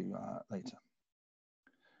on to later.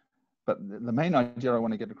 But the main idea I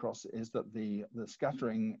want to get across is that the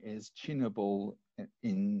scattering is tunable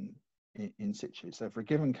in situ. So for a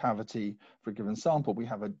given cavity, for a given sample, we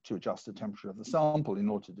have to adjust the temperature of the sample in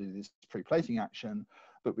order to do this pre-plating action.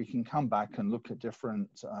 but we can come back and look at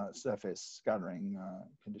different surface scattering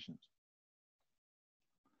conditions.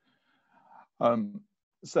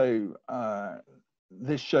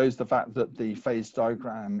 This shows the fact that the phase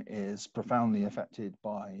diagram is profoundly affected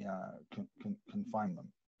by confinement.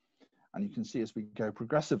 And you can see as we go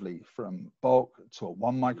progressively from bulk to a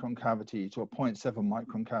 1 micron cavity to a 0.7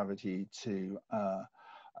 micron cavity to a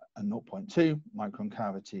 0.2 micron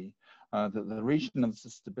cavity, that the region of the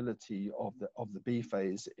stability of the B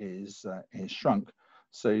phase is shrunk,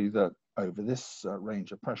 so that over this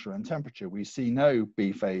range of pressure and temperature, we see no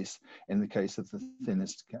B phase in the case of the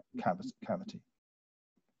thinnest cavity.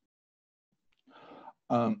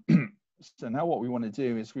 So now what we want to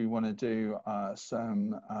do is we want to do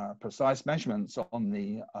some precise measurements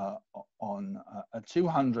on a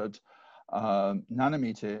 200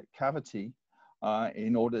 nanometer cavity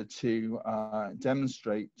in order to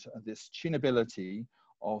demonstrate this tunability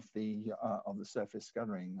of the surface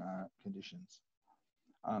scattering conditions.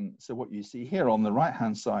 So what you see here on the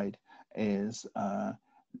right-hand side is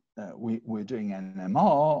we're doing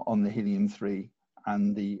NMR on the helium-3,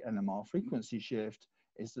 and the NMR frequency shift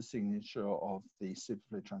is the signature of the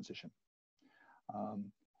superfluid transition.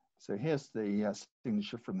 So here's the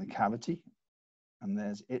signature from the cavity, and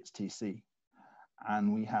there's its TC.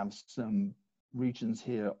 And we have some regions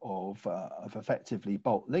here of effectively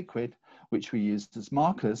bulk liquid, which we use as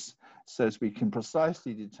markers, so as we can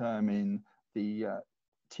precisely determine the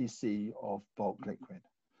TC of bulk liquid.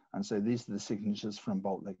 And so these are the signatures from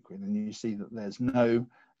bulk liquid, and you see that there's no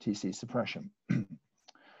TC suppression.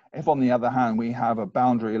 If, on the other hand, we have a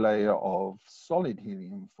boundary layer of solid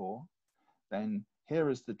helium-4, then here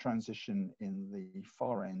is the transition in the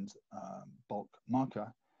far end bulk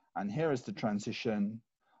marker, and here is the transition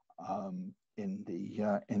in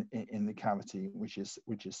the cavity, which is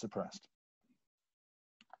suppressed.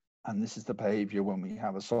 And this is the behavior when we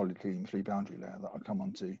have a solid helium-3 boundary layer that I'll come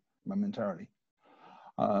on to momentarily.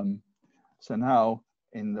 So now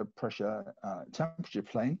in the pressure temperature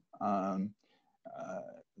plane,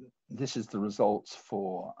 this is the results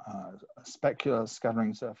for a specular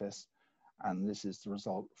scattering surface, and this is the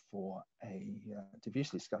result for a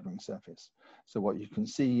diffusely scattering surface. So what you can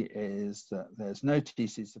see is that there's no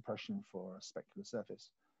TC suppression for a specular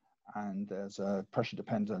surface, and there's a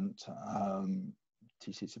pressure-dependent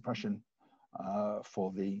TC suppression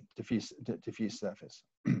for the diffuse surface.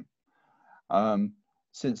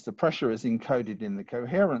 Since the pressure is encoded in the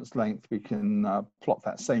coherence length, we can plot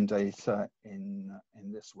that same data in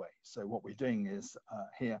this way. So what we're doing is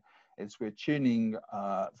here is we're tuning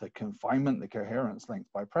the confinement, the coherence length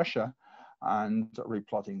by pressure, and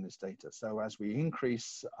replotting this data. So as we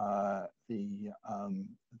increase the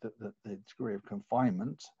degree of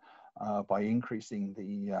confinement by increasing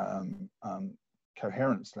the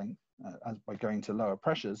coherence length, by going to lower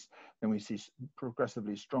pressures, then we see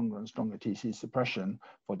progressively stronger and stronger TC suppression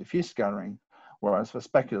for diffuse scattering, whereas for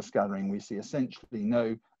specular scattering, we see essentially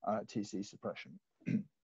no TC suppression.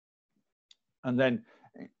 And then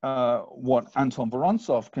what Anton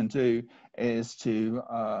Vorontsov can do is to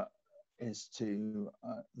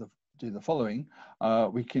do the following.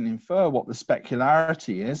 We can infer what the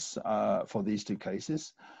specularity is for these two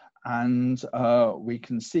cases, and we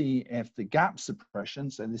can see if the gap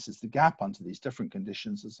suppression, so this is the gap under these different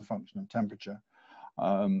conditions as a function of temperature,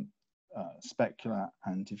 specular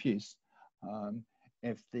and diffuse,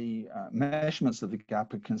 if the measurements of the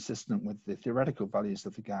gap are consistent with the theoretical values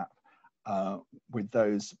of the gap with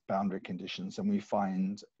those boundary conditions, and we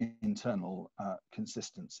find internal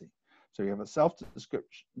consistency. So you have a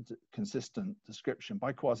self-consistent description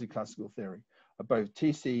by quasi-classical theory of both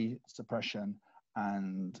TC suppression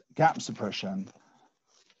and gap suppression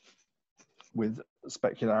with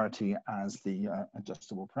specularity as the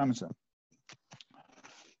adjustable parameter.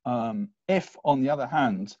 If, on the other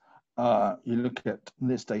hand, you look at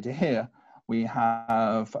this data here, we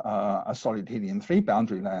have a solid helium-3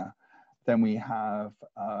 boundary layer, then we have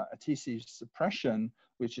a TC suppression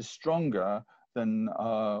which is stronger than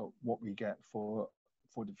what we get for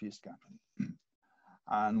diffuse scattering.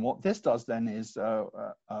 And what this does then is,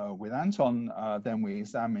 with Anton, then we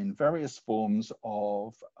examine various forms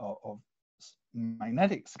of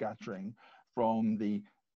magnetic scattering from the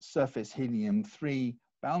surface helium-3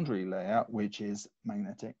 boundary layer, which is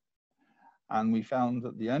magnetic. And we found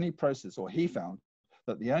that the only process, or he found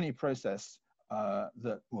that the only process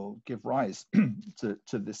that will give rise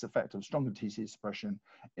to this effect of stronger TC suppression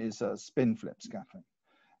is spin flip scattering.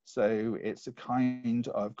 So it's a kind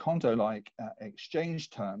of Kondo-like exchange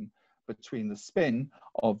term between the spin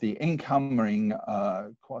of the incoming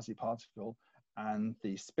quasi-particle and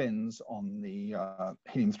the spins on the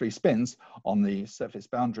helium-3 spins on the surface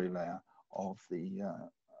boundary layer of the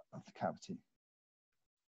cavity.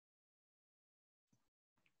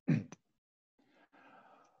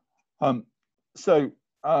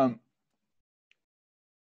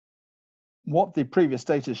 What the previous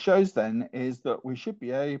data shows then is that we should be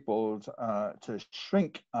able to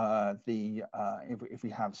shrink if we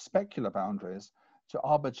have specular boundaries, to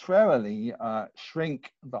arbitrarily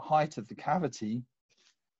shrink the height of the cavity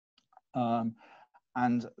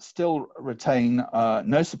and still retain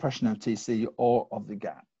no suppression of TC or of the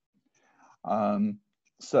gap.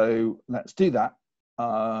 So let's do that.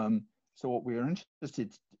 So what we are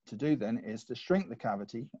interested to do then is to shrink the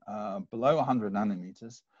cavity below 100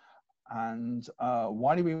 nanometers. And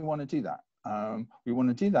why do we want to do that? We want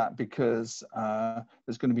to do that because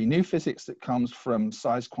there's going to be new physics that comes from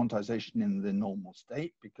size quantization in the normal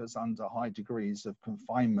state, because under high degrees of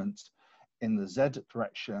confinement in the Z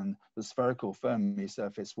direction, the spherical Fermi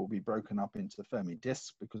surface will be broken up into Fermi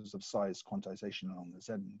disks because of size quantization along the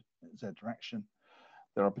Z direction.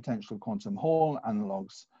 There are potential quantum Hall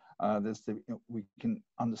analogs. We can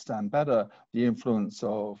understand better the influence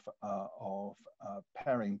of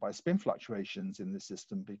pairing by spin fluctuations in the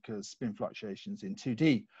system, because spin fluctuations in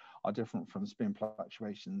 2D are different from spin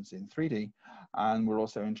fluctuations in 3D. And we're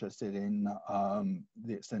also interested in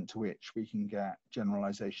the extent to which we can get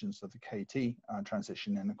generalizations of the KT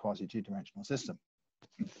transition in a quasi two-dimensional system.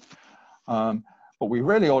 But we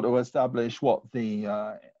really ought to establish what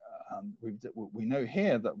the we know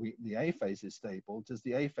here that the A phase is stable. Does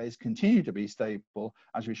the A phase continue to be stable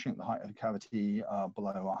as we shrink the height of the cavity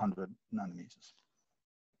below 100 nanometers?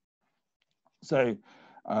 So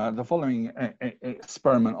the following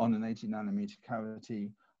experiment on an 80 nanometer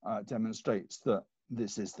cavity demonstrates that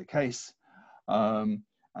this is the case. And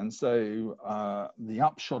so the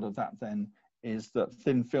upshot of that then is that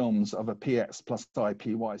thin films of a PX plus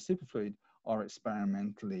IPY superfluid are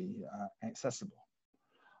experimentally accessible.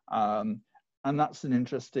 And that's an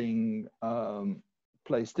interesting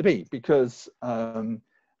place to be, because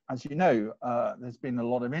as you know, there's been a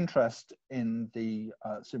lot of interest in the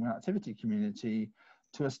superconductivity community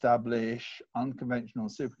to establish unconventional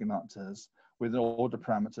superconductors with order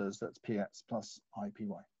parameters that's PX plus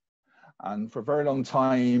IPY. And for a very long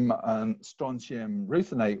time, strontium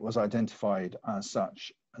ruthenate was identified as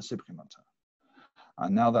such a superconductor.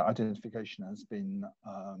 And now that identification has been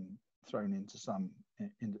thrown into some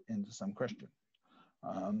question.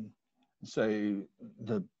 So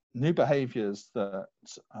the new behaviors that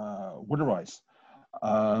would arise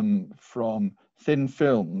from thin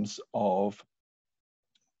films of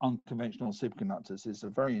unconventional superconductors is a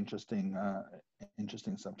very interesting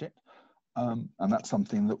subject, and that's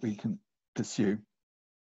something that we can pursue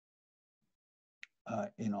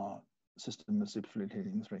in our system of superfluid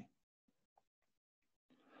helium-3.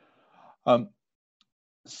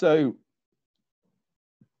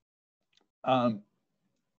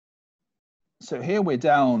 So here we're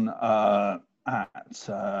down at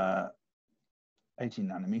 18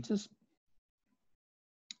 nanometers.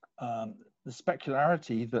 The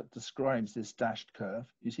specularity that describes this dashed curve,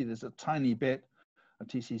 you see there's a tiny bit of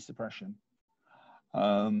TC suppression.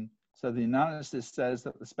 So the analysis says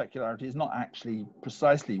that the specularity is not actually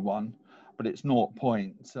precisely 1, but it's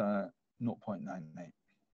 0.98.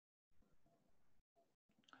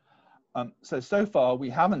 So far we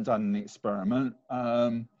haven't done an experiment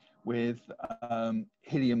with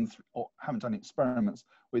helium, or haven't done experiments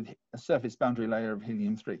with a surface boundary layer of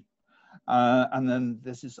helium-3. And then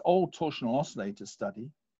there's this old torsional oscillator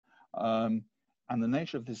study. And the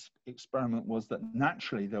nature of this experiment was that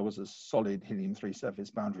naturally there was a solid helium-3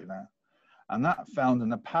 surface boundary layer. And that found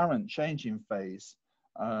an apparent change in phase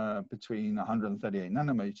between 138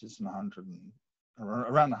 nanometers and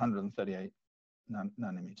around 138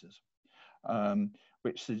 nanometers.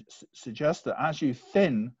 Which suggests that as you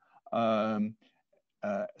thin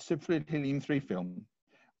superfluid helium-3 film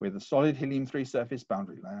with a solid helium-3 surface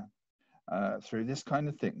boundary layer through this kind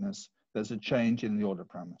of thickness, there's a change in the order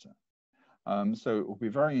parameter. So it will be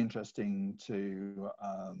very interesting to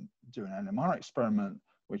do an NMR experiment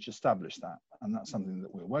which established that, and that's something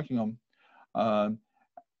that we're working on.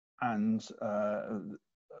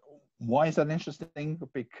 Why is that interesting?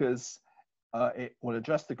 Because it will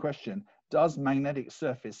address the question, does magnetic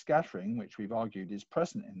surface scattering, which we've argued is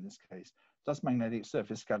present in this case, does magnetic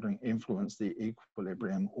surface scattering influence the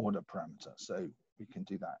equilibrium order parameter? So we can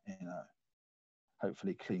do that in a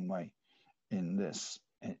hopefully clean way in this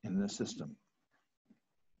system.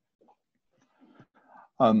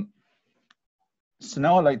 So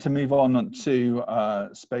now I'd like to move on to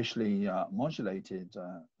spatially modulated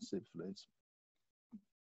superfluids.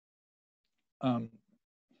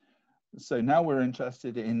 So now we're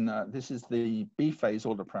interested in, this is the B phase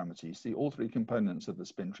order parameter. You see all three components of the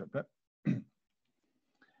spin triplet.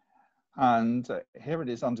 And here it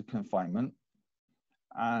is under confinement.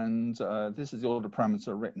 And this is the order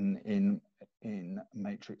parameter written in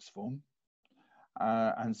matrix form.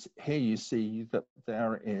 And here you see that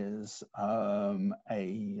there is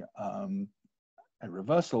a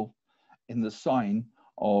reversal in the sign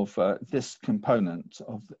of this component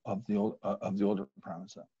of the order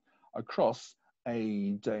parameter across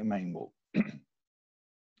a domain wall.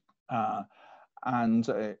 And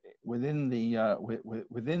within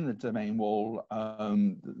the domain wall,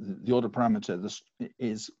 the order parameter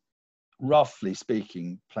is, roughly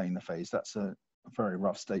speaking, planar phase. That's a very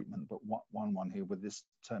rough statement, but one here with this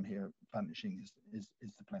term here vanishing is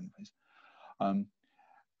the planar phase.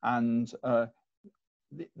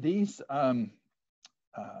 These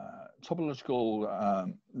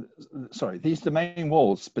topological, these domain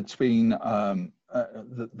walls between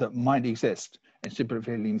that might exist in superfluid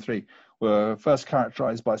helium-3 were first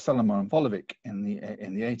characterized by Salomon and Volovic in the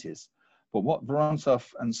 80s. But what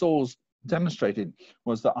Vorontsov and Sols demonstrated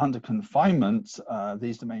was that under confinement,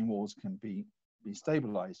 these domain walls can be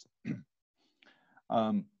stabilized.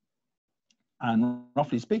 And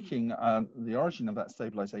roughly speaking, the origin of that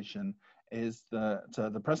stabilization is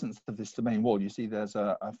the presence of this domain wall. You see there's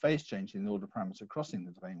a phase change in the order parameter crossing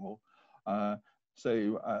the domain wall.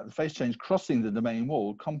 So the phase change crossing the domain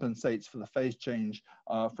wall compensates for the phase change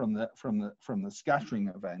from the scattering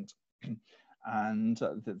event, and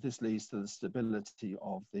this leads to the stability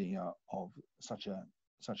of such a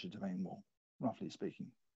domain wall, roughly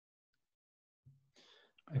speaking.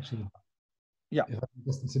 Actually, yeah. If I can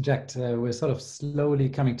just interject, we're sort of slowly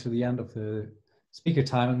coming to the end of the speaker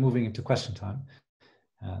time and moving into question time.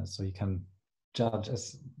 So you can judge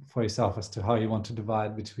for yourself as to how you want to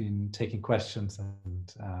divide between taking questions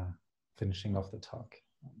and finishing off the talk.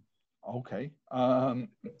 Okay. 15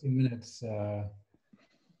 minutes,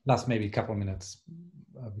 last maybe a couple of minutes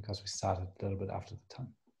because we started a little bit after the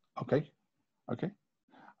time. Okay. Okay.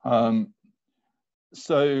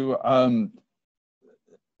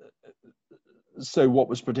 So what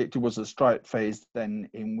was predicted was a stripe phase then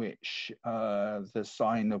in which the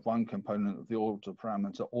sign of one component of the order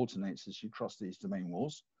parameter alternates as you cross these domain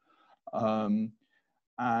walls.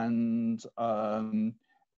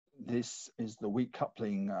 This is the weak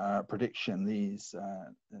coupling prediction.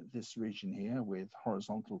 This region here with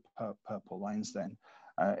horizontal purple lines then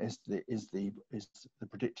is the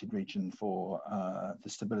predicted region for the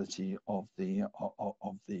stability of the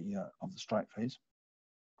stripe phase.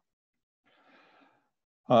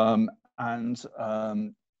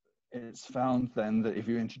 It's found then that if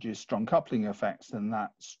you introduce strong coupling effects, then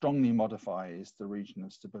that strongly modifies the region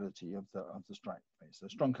of stability of the stripe phase. So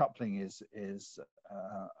strong coupling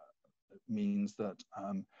means that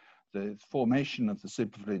the formation of the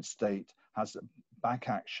superfluid state has a back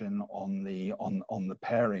action on the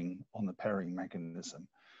pairing mechanism.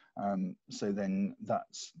 So then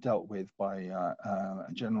that's dealt with by a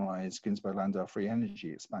generalized Ginzburg-Landau free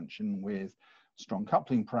energy expansion with strong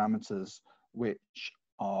coupling parameters, which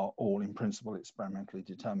are all in principle experimentally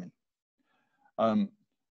determined.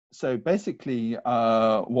 So basically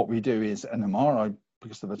what we do is NMR.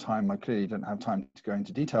 Because of the time, I clearly don't have time to go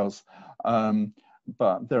into details,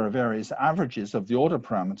 but there are various averages of the order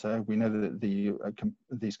parameter. We know that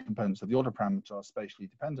these components of the order parameter are spatially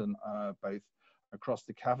dependent, both across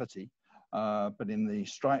the cavity, but in the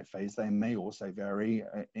stripe phase, they may also vary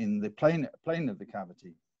in the plane of the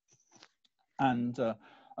cavity. And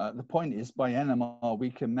the point is, by NMR, we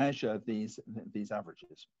can measure these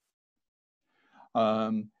averages.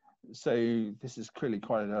 So this is clearly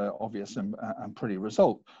quite an obvious and pretty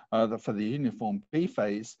result that for the uniform B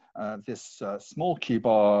phase, this small Q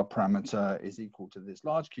bar parameter is equal to this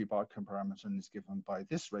large Q bar parameter and is given by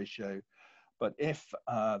this ratio. But if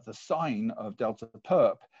the sign of delta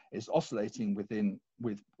perp is oscillating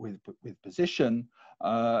with position,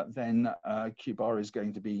 then Q bar is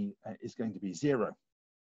going to be 0.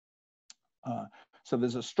 So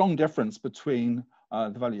there's a strong difference between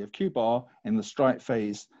the value of Q bar in the stripe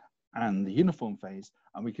phase and the uniform phase,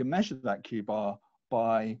 and we can measure that Q bar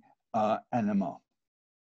by NMR.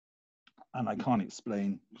 And I can't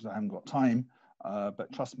explain because I haven't got time,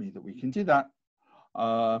 but trust me that we can do that.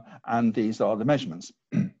 And these are the measurements.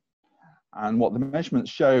 And what the measurements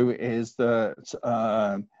show is that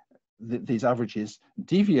these averages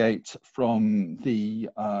deviate from the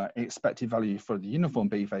expected value for the uniform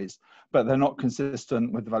B phase, but they're not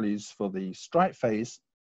consistent with the values for the stripe phase.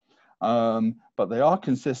 but they are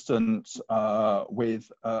consistent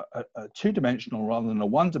with a two-dimensional rather than a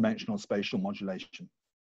one-dimensional spatial modulation.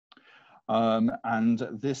 And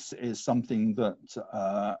this is something that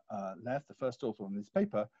Lev, the first author on this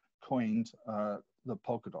paper, coined the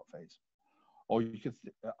polka dot phase. Or you could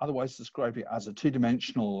otherwise describe it as a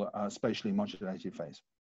two-dimensional spatially modulated phase.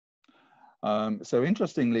 So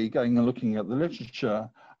interestingly, going and looking at the literature,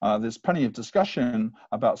 there's plenty of discussion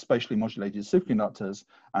about spatially modulated superconductors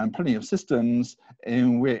and plenty of systems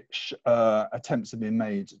in which attempts have been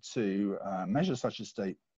made to measure such a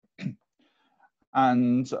state.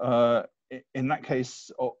 And in that case,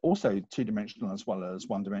 also two-dimensional as well as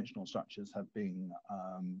one-dimensional structures have been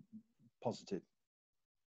posited.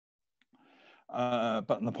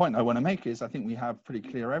 But the point I want to make is I think we have pretty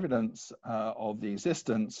clear evidence of the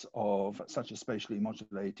existence of such a spatially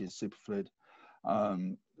modulated superfluid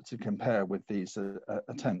to compare with these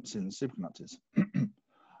attempts in superconductors.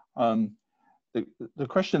 The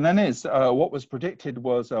question then is, what was predicted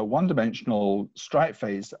was a one-dimensional stripe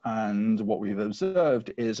phase, and what we've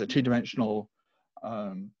observed is a two-dimensional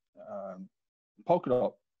polka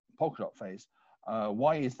dot phase.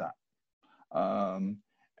 Why is that?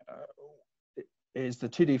 Is the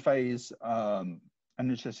 2D phase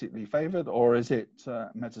energetically favored, or is it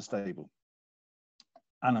metastable?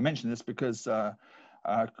 And I mention this because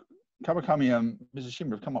Kawakami and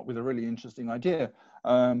Mizushima have come up with a really interesting idea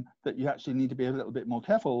that you actually need to be a little bit more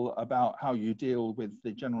careful about how you deal with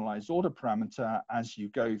the generalized order parameter as you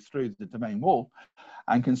go through the domain wall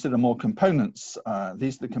and consider more components.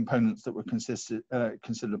 These are the components that were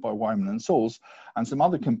considered by Wyman and Sauls, and some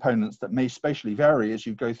other components that may spatially vary as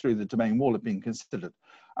you go through the domain wall have been considered.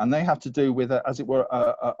 And they have to do with, as it were,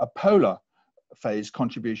 a polar phase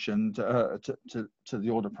contribution to the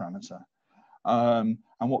order parameter.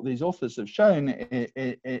 And what these authors have shown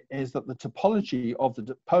is that the topology of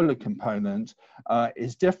the polar component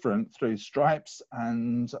is different through stripes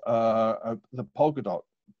and the polka dot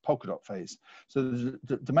phase. So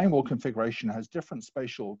the domain wall configuration has different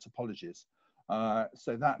spatial topologies.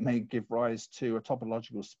 So that may give rise to a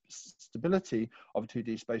topological stability of a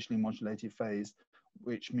 2D spatially modulated phase,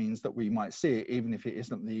 which means that we might see it even if it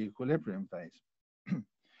isn't the equilibrium phase.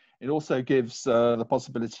 It also gives the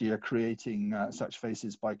possibility of creating such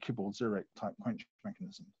phases by Kibble-Zurich type quench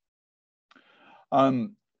mechanisms.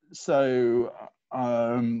 I'm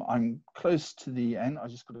close to the end. I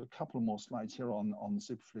just got a couple more slides here on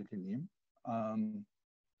superfluid helium.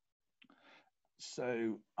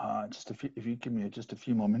 If you give me just a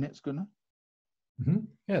few more minutes, Gunnar. Mm-hmm.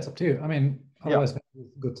 Yeah, it's up to you. I mean, otherwise, maybe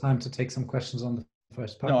it's a good time to take some questions on the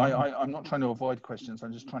first part. No, I'm not trying to avoid questions.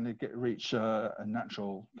 I'm just trying to reach a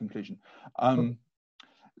natural conclusion.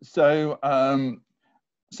 So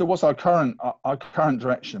what's our current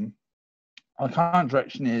direction? Our current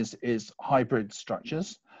direction is hybrid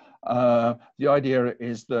structures. The idea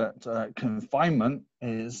is that confinement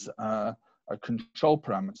is a control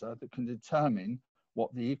parameter that can determine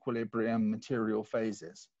what the equilibrium material phase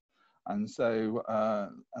is. And so,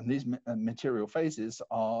 and these material phases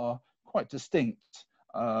are quite distinct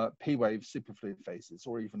P-wave superfluid phases,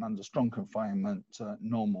 or even under strong confinement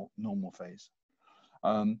normal phase.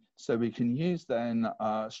 So we can use then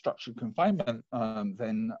structured confinement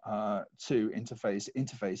then to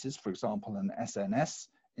interfaces, for example, an SNS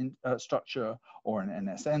structure or an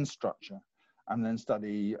NSN structure, and then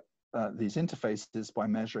study these interfaces by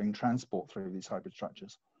measuring transport through these hybrid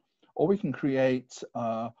structures. Or we can create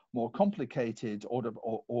more complicated order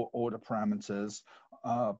parameters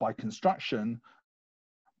by construction,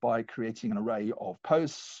 by creating an array of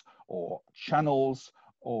posts or channels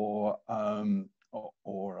or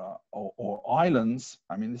islands.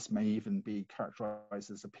 I mean, this may even be characterized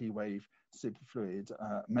as a P-wave superfluid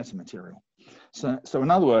metamaterial. So in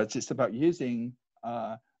other words, it's about using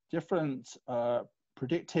different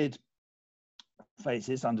predicted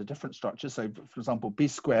phases under different structures. So, for example, B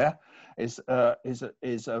square is a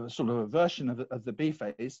sort of a version of the B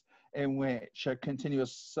phase in which a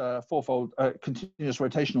continuous continuous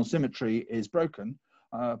rotational symmetry is broken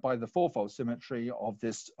by the fourfold symmetry of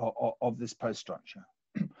this post structure.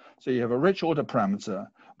 So you have a rich order parameter,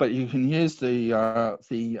 but you can use the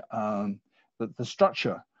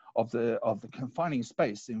structure of the confining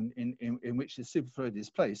space in which the superfluid is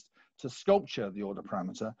placed to sculpture the order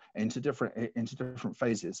parameter into different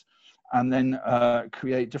phases, and then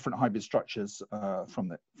create different hybrid structures from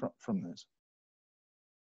this.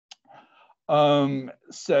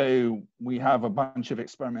 So we have a bunch of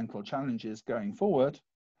experimental challenges going forward,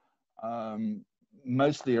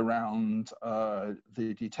 mostly around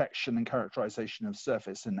the detection and characterization of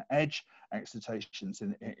surface and edge excitations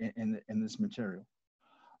in this material.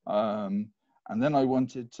 And then I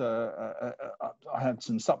wanted to, I had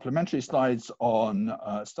some supplementary slides on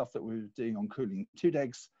stuff that we were doing on cooling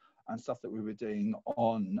 2DEGs and stuff that we were doing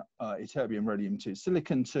on ytterbium rhodium-2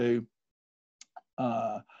 silicon-2.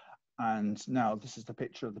 And now this is the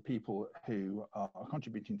picture of the people who are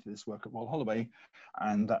contributing to this work at Royal Holloway.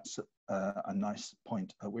 And that's a nice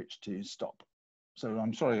point at which to stop. So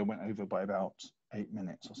I'm sorry I went over by about 8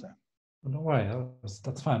 minutes or so. Well, don't worry,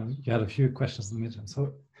 that's fine. You had a few questions in the meantime.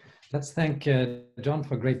 So let's thank John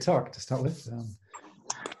for a great talk to start with.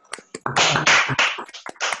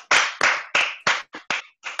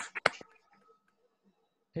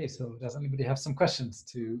 Okay, so does anybody have some questions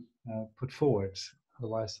to put forward?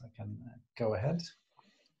 Otherwise, I can go ahead.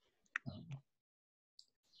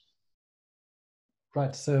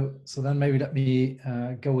 Right, so then maybe let me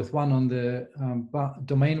go with one on the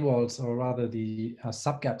domain walls, or rather the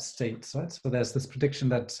subgap states, right? So there's this prediction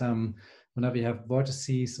that whenever you have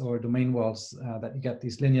vortices or domain walls, that you get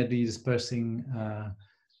these linearly dispersing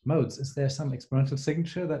modes. Is there some experimental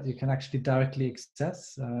signature that you can actually directly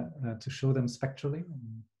access to show them spectrally?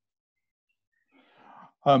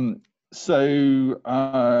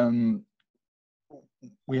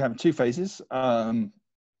 We have two phases.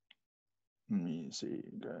 Let me see,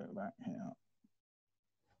 go back here.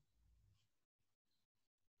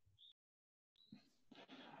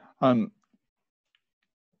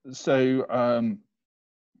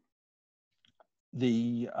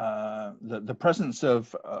 The presence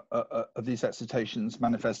of these excitations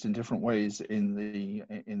manifest in different ways in the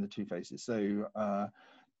two phases. So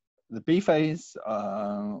the B phase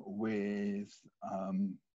with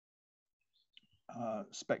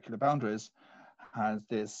specular boundaries has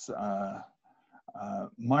this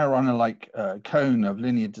Majorana-like cone of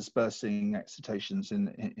linear dispersing excitations in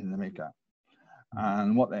the midgap.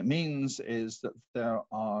 And what that means is that there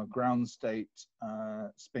are ground state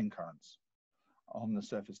spin currents on the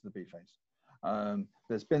surface of the B phase.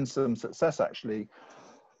 There's been some success actually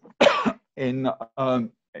in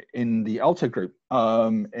the alto group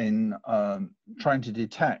in trying to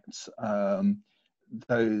detect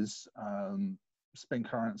those spin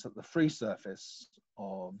currents at the free surface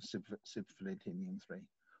of superfluid helium-3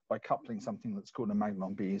 by coupling something that's called a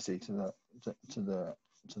magnon BEC to the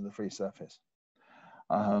free surface.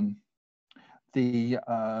 The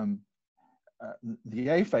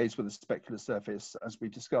A phase with a specular surface, as we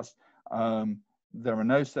discussed, there are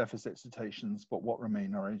no surface excitations, but what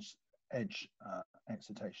remain are edge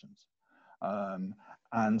excitations.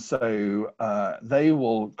 And so they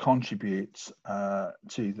will contribute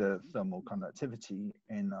to the thermal conductivity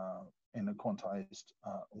in a quantized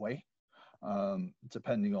way,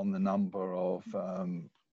 depending on the number of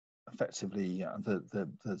effectively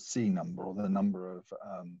the C number, or the number of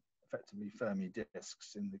effectively Fermi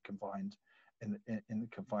disks in the confined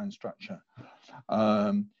structure.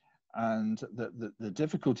 And the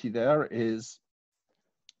difficulty there is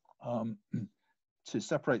to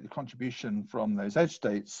separate the contribution from those edge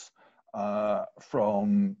states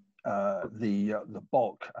from the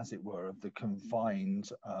bulk, as it were, of the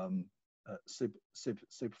confined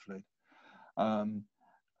superfluid.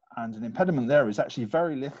 And an impediment there is actually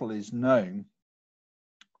very little is known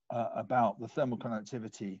about the thermal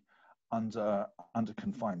conductivity under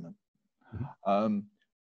confinement.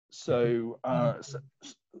 So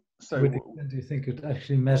when do you think you'd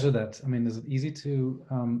actually measure that? I mean, is it easy to,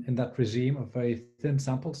 in that regime of very thin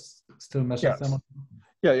samples, still measure thermal?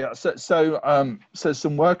 Yeah. So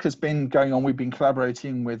some work has been going on. We've been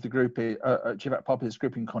collaborating with the group, Jivat Poppy's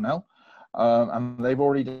group in Cornell, and they've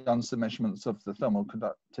already done some measurements of the thermal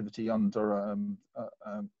conductivity under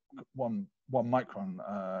 1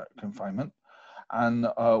 micron confinement. And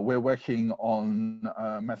we're working on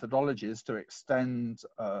methodologies to extend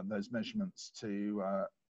those measurements to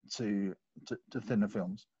thinner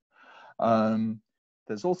films.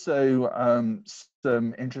 There's also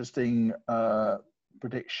some interesting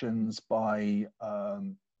predictions by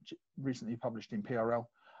recently published in PRL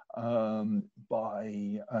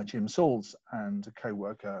by Jim Sauls and a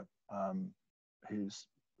co-worker whose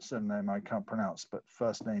surname I can't pronounce, but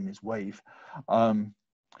first name is Wave. That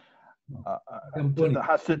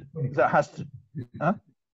has to huh?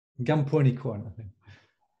 Gampornicorn, I think.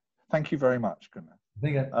 Thank you very much, Gunnar.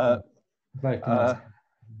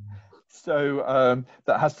 So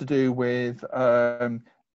that has to do with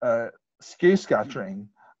skew scattering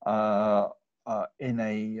in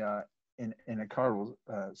a chiral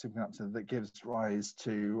superconductor that gives rise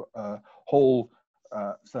to Hall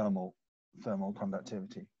thermal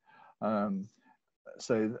conductivity.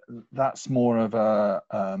 So that's more of a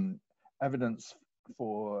evidence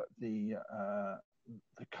for the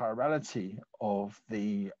chirality of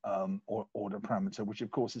the order parameter, which of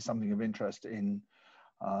course is something of interest in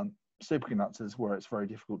superconductors, where it's very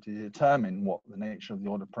difficult to determine what the nature of the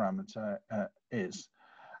order parameter is.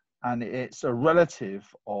 And it's a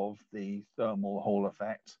relative of the thermal Hall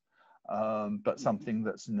effect, but something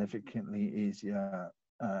that's significantly easier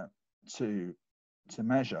to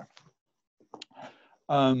measure.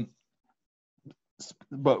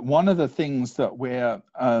 But one of the things that we're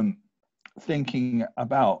thinking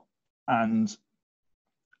about and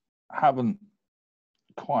haven't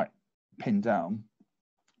quite pinned down,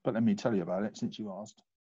 but let me tell you about it since you asked,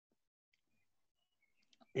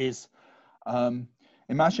 is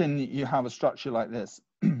imagine you have a structure like this.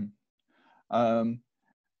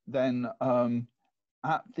 Then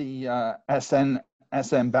at the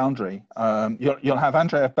SN boundary, you'll have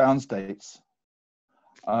Andreev bound states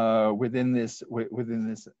within this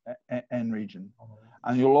N region,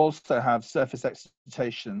 and you'll also have surface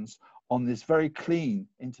excitations on this very clean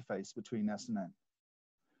interface between S and N.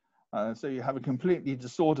 So you have a completely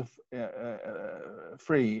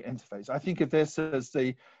disorder-free interface. I think of this as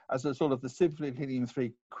a sort of the superfluid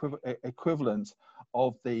helium-3 equivalent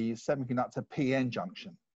of the semiconductor PN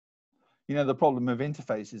junction. You know, the problem of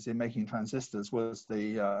interfaces in making transistors was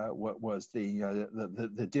the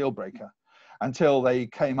deal breaker, until they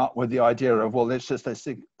came up with the idea of, well, let's just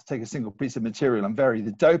take a single piece of material and vary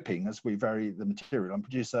the doping as we vary the material and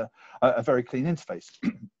produce a very clean interface.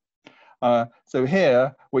 So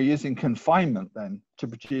here we're using confinement then to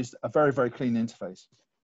produce a very, very clean interface.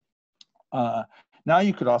 Now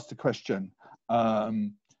you could ask the question,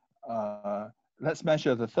 let's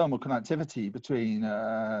measure the thermal conductivity between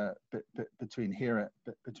here and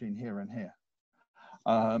here.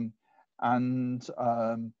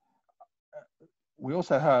 We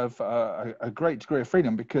also have a great degree of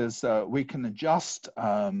freedom, because we can adjust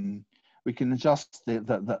the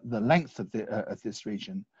length of this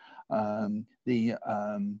region. The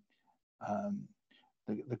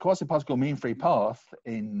quasi-particle mean free path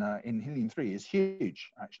in helium-3 is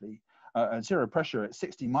huge, actually. At zero pressure at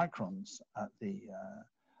 60 microns at the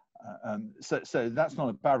so that's not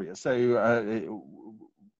a barrier. So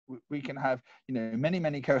we can have, you know,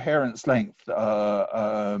 many coherence length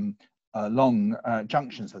long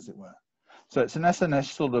junctions, as it were. So it's an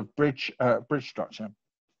SNS sort of bridge structure.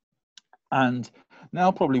 And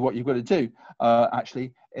now probably what you've got to do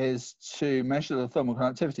actually is to measure the thermal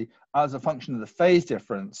conductivity as a function of the phase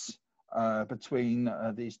difference between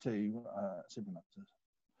these two superconductors.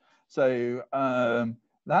 So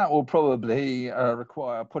that will probably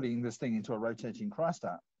require putting this thing into a rotating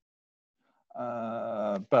cryostat.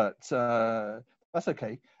 But that's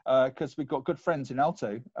okay, because we've got good friends in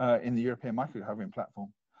Alto in the European Microkelvin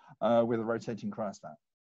platform with a rotating cryostat.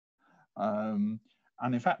 And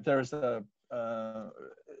in fact, there was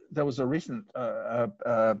a recent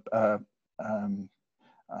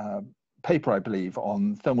paper, I believe,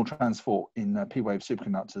 on thermal transport in P-wave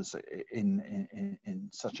superconductors in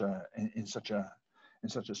such a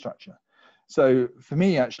structure. So for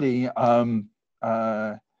me, actually,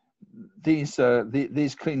 these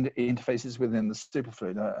clean interfaces within the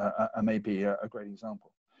superfluid are maybe a great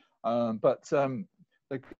example. But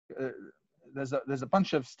there's a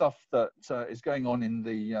bunch of stuff that is going on in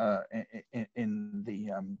the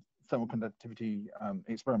thermal conductivity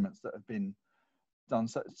experiments that have been done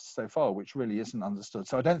so far, which really isn't understood.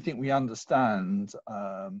 So I don't think we understand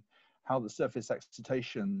how the surface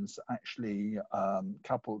excitations actually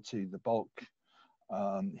couple to the bulk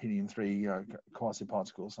helium-3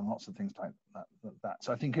 quasi-particles and lots of things like that.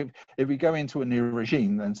 So I think if we go into a new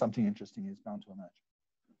regime, then something interesting is bound to emerge.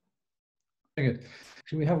 Very good.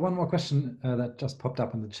 Should we have one more question that just popped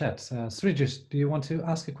up in the chat? Srijus, do you want to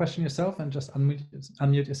ask a question yourself and just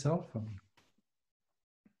unmute yourself?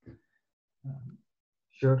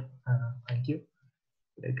 Sure, thank you.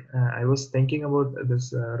 Like, I was thinking about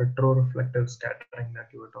this retroreflective scattering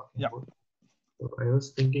that you were talking about. So I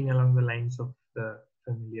was thinking along the lines of the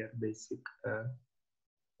familiar basic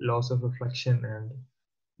laws of reflection, and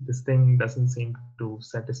this thing doesn't seem to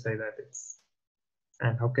satisfy that.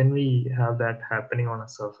 And how can we have that happening on a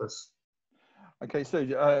surface? Okay, so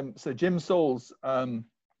Jim Sauls,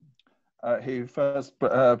 who first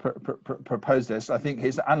proposed this, I think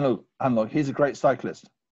his analog, he's a great cyclist.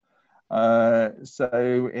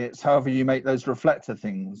 So it's however you make those reflector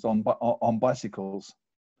things on bicycles.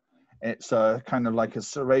 It's kind of like a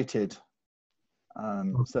serrated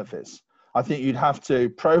surface. I think you'd have to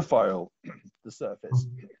profile the surface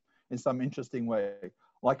in some interesting way,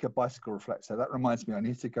 like a bicycle reflector. That reminds me, I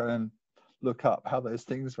need to go and look up how those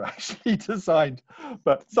things were actually designed,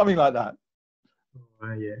 but something like that.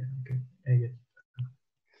 Yeah, okay, I get it.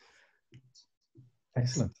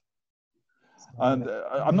 Excellent. And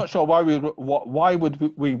I'm not sure why why would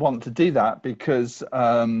we want to do that, because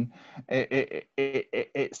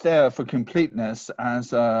it's there for completeness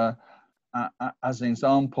as an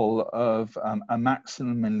example of a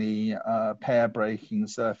maximally pair breaking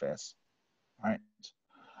surface, right?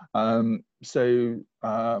 So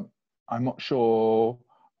I'm not sure.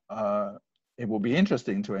 It will be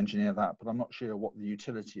interesting to engineer that, but I'm not sure what the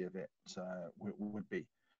utility of it would be.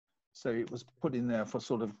 So it was put in there for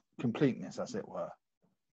sort of completeness, as it were.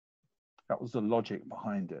 That was the logic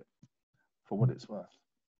behind it, for what it's worth.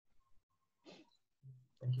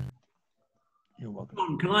 Thank you. You're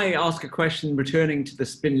welcome. Can I ask a question returning to the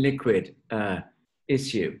spin liquid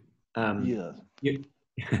issue? Yeah.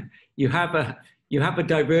 You have a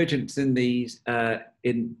divergence in these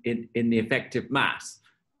in the effective mass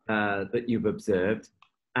that you've observed.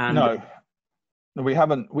 And No, we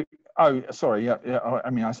haven't. Oh, sorry. Yeah, yeah. I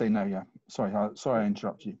mean, I say no. Yeah. Sorry. Sorry, I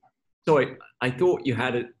interrupted you. Sorry, I thought you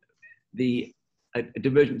had a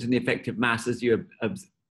divergence in the effective mass as you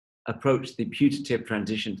approach the putative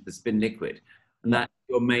transition to the spin liquid, and that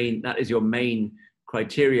is your main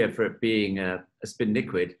criteria for it being a spin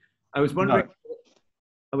liquid. I was wondering. No.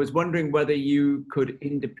 I was wondering whether you could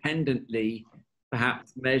independently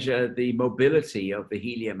perhaps measure the mobility of the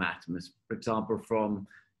helium atoms, for example, from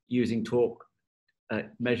using torque,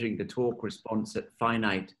 measuring the torque response at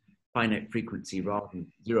finite frequency rather than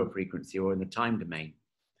zero frequency, or in the time domain.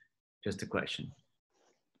 Just a question.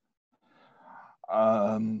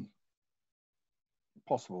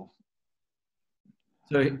 Possible.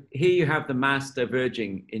 So here you have the mass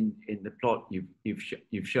diverging in the plot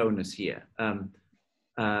you've shown us here.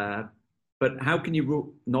 But how can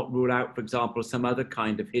you not rule out, for example, some other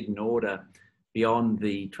kind of hidden order beyond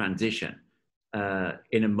the transition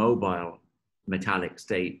in a mobile metallic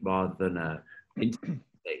state rather than a instant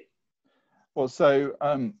state? Well, so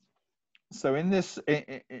so in this,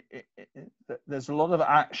 there's a lot of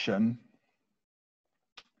action.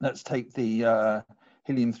 Let's take the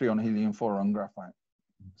helium-3 on helium-4 on graphite.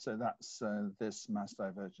 So that's this mass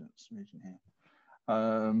divergence region here.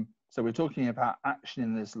 So we're talking about action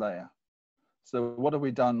in this layer. So what have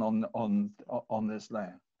we done on this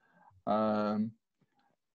layer?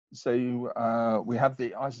 So we have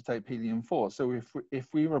the isotope helium-4. So if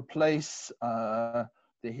we replace the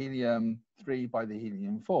helium-3 by the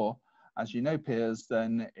helium-4, as you know, Piers,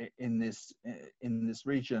 then in this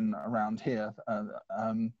region around here,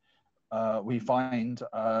 we find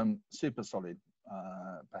supersolid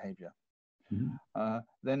behavior. Mm-hmm.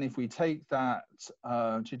 Then if we take that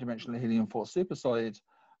two-dimensional helium-4 supersolid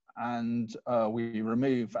and we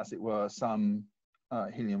remove, as it were, some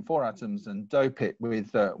helium-4 atoms and dope it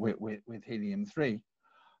with helium-3,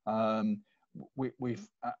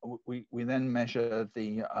 we then measure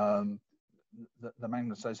the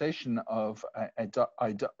magnetization of a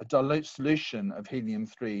dilute solution of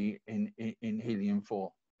helium-3 in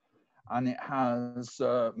helium-4. And it has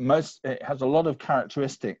a lot of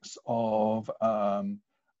characteristics of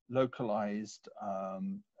localized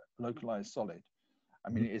solid. I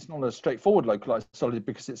mean, it's not a straightforward localized solid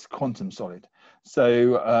because it's quantum solid.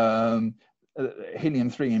 So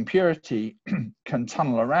helium-3 impurity can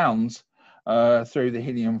tunnel around through the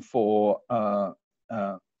helium-4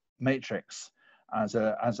 matrix as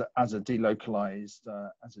a delocalized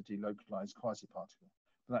quasi-particle.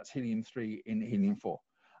 That's helium-3 in helium-4.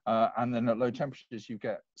 And then at low temperatures, you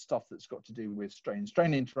get stuff that's got to do with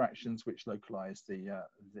strain-strain interactions, which localize the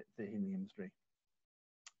helium-3.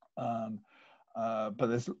 But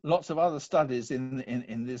there's lots of other studies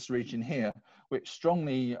in this region here, which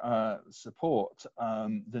strongly support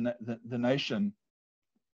the notion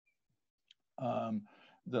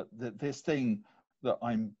that this thing that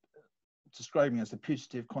I'm describing as a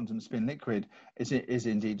putative quantum spin liquid is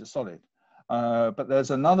indeed a solid. But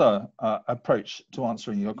there's another approach to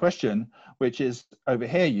answering your question, which is over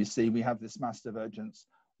here, you see, we have this mass divergence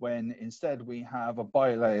when instead we have a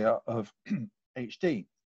bilayer of HD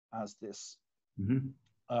as this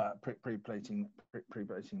pre-plating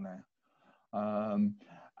layer.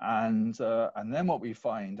 And then what we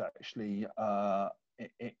find actually at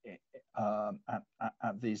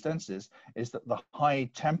these densities is that the high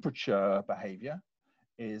temperature behavior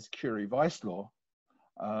is Curie-Weiss law,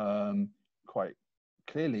 quite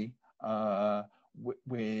clearly,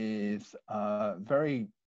 with very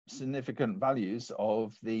significant values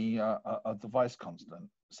of the Weiss constant.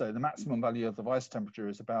 So the maximum value of the Weiss temperature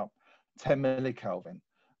is about 10 millikelvin.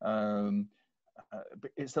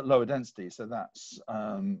 It's at lower density, so that's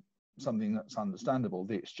something that's understandable.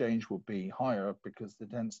 The exchange will be higher because the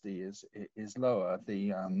density is lower.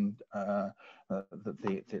 The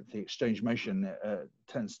exchange motion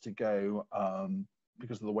tends to go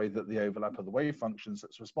because of the way that the overlap of the wave functions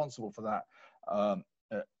that's responsible for that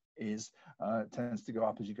tends to go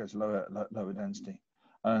up as you go to lower density.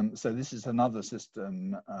 So this is another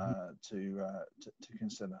system to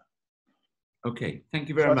consider. Okay, thank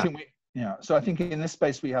you very much. So I think in this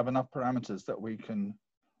space we have enough parameters that we can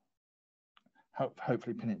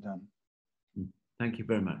hopefully pin it down. Thank you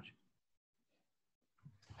very much.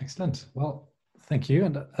 Excellent. Well, thank you.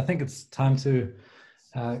 And I think it's time to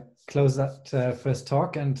close that first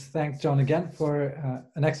talk, and thank John again for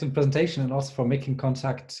an excellent presentation and also for making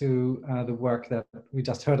contact to the work that we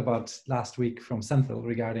just heard about last week from Senthil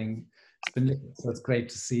regarding spin liquids. So it's great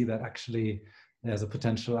to see that actually there's a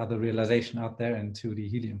potential other realization out there in 2D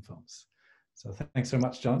helium films. So thanks very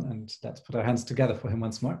much, John, and let's put our hands together for him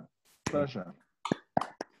once more. Pleasure.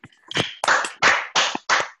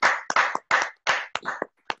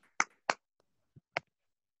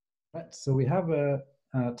 Right, so we have a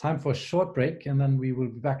time for a short break, and then we will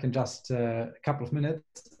be back in just a couple of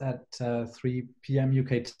minutes at 3 p.m.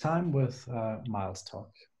 UK time with Miles' talk.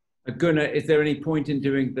 Gunnar, is there any point in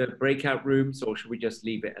doing the breakout rooms, or should we just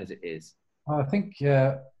leave it as it is? I think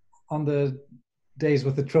on the days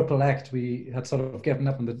with the triple act, we had sort of given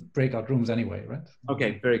up on the breakout rooms anyway, right?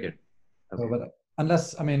 Okay, very good. Okay. So, but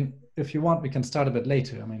unless, I mean, if you want, we can start a bit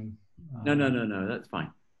later. I mean, no, that's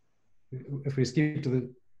fine. If we keep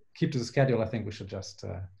to the schedule, I think we should just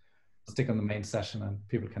stick on the main session, and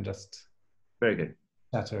people can just very good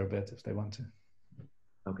chatter a bit if they want to.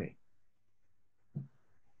 Okay.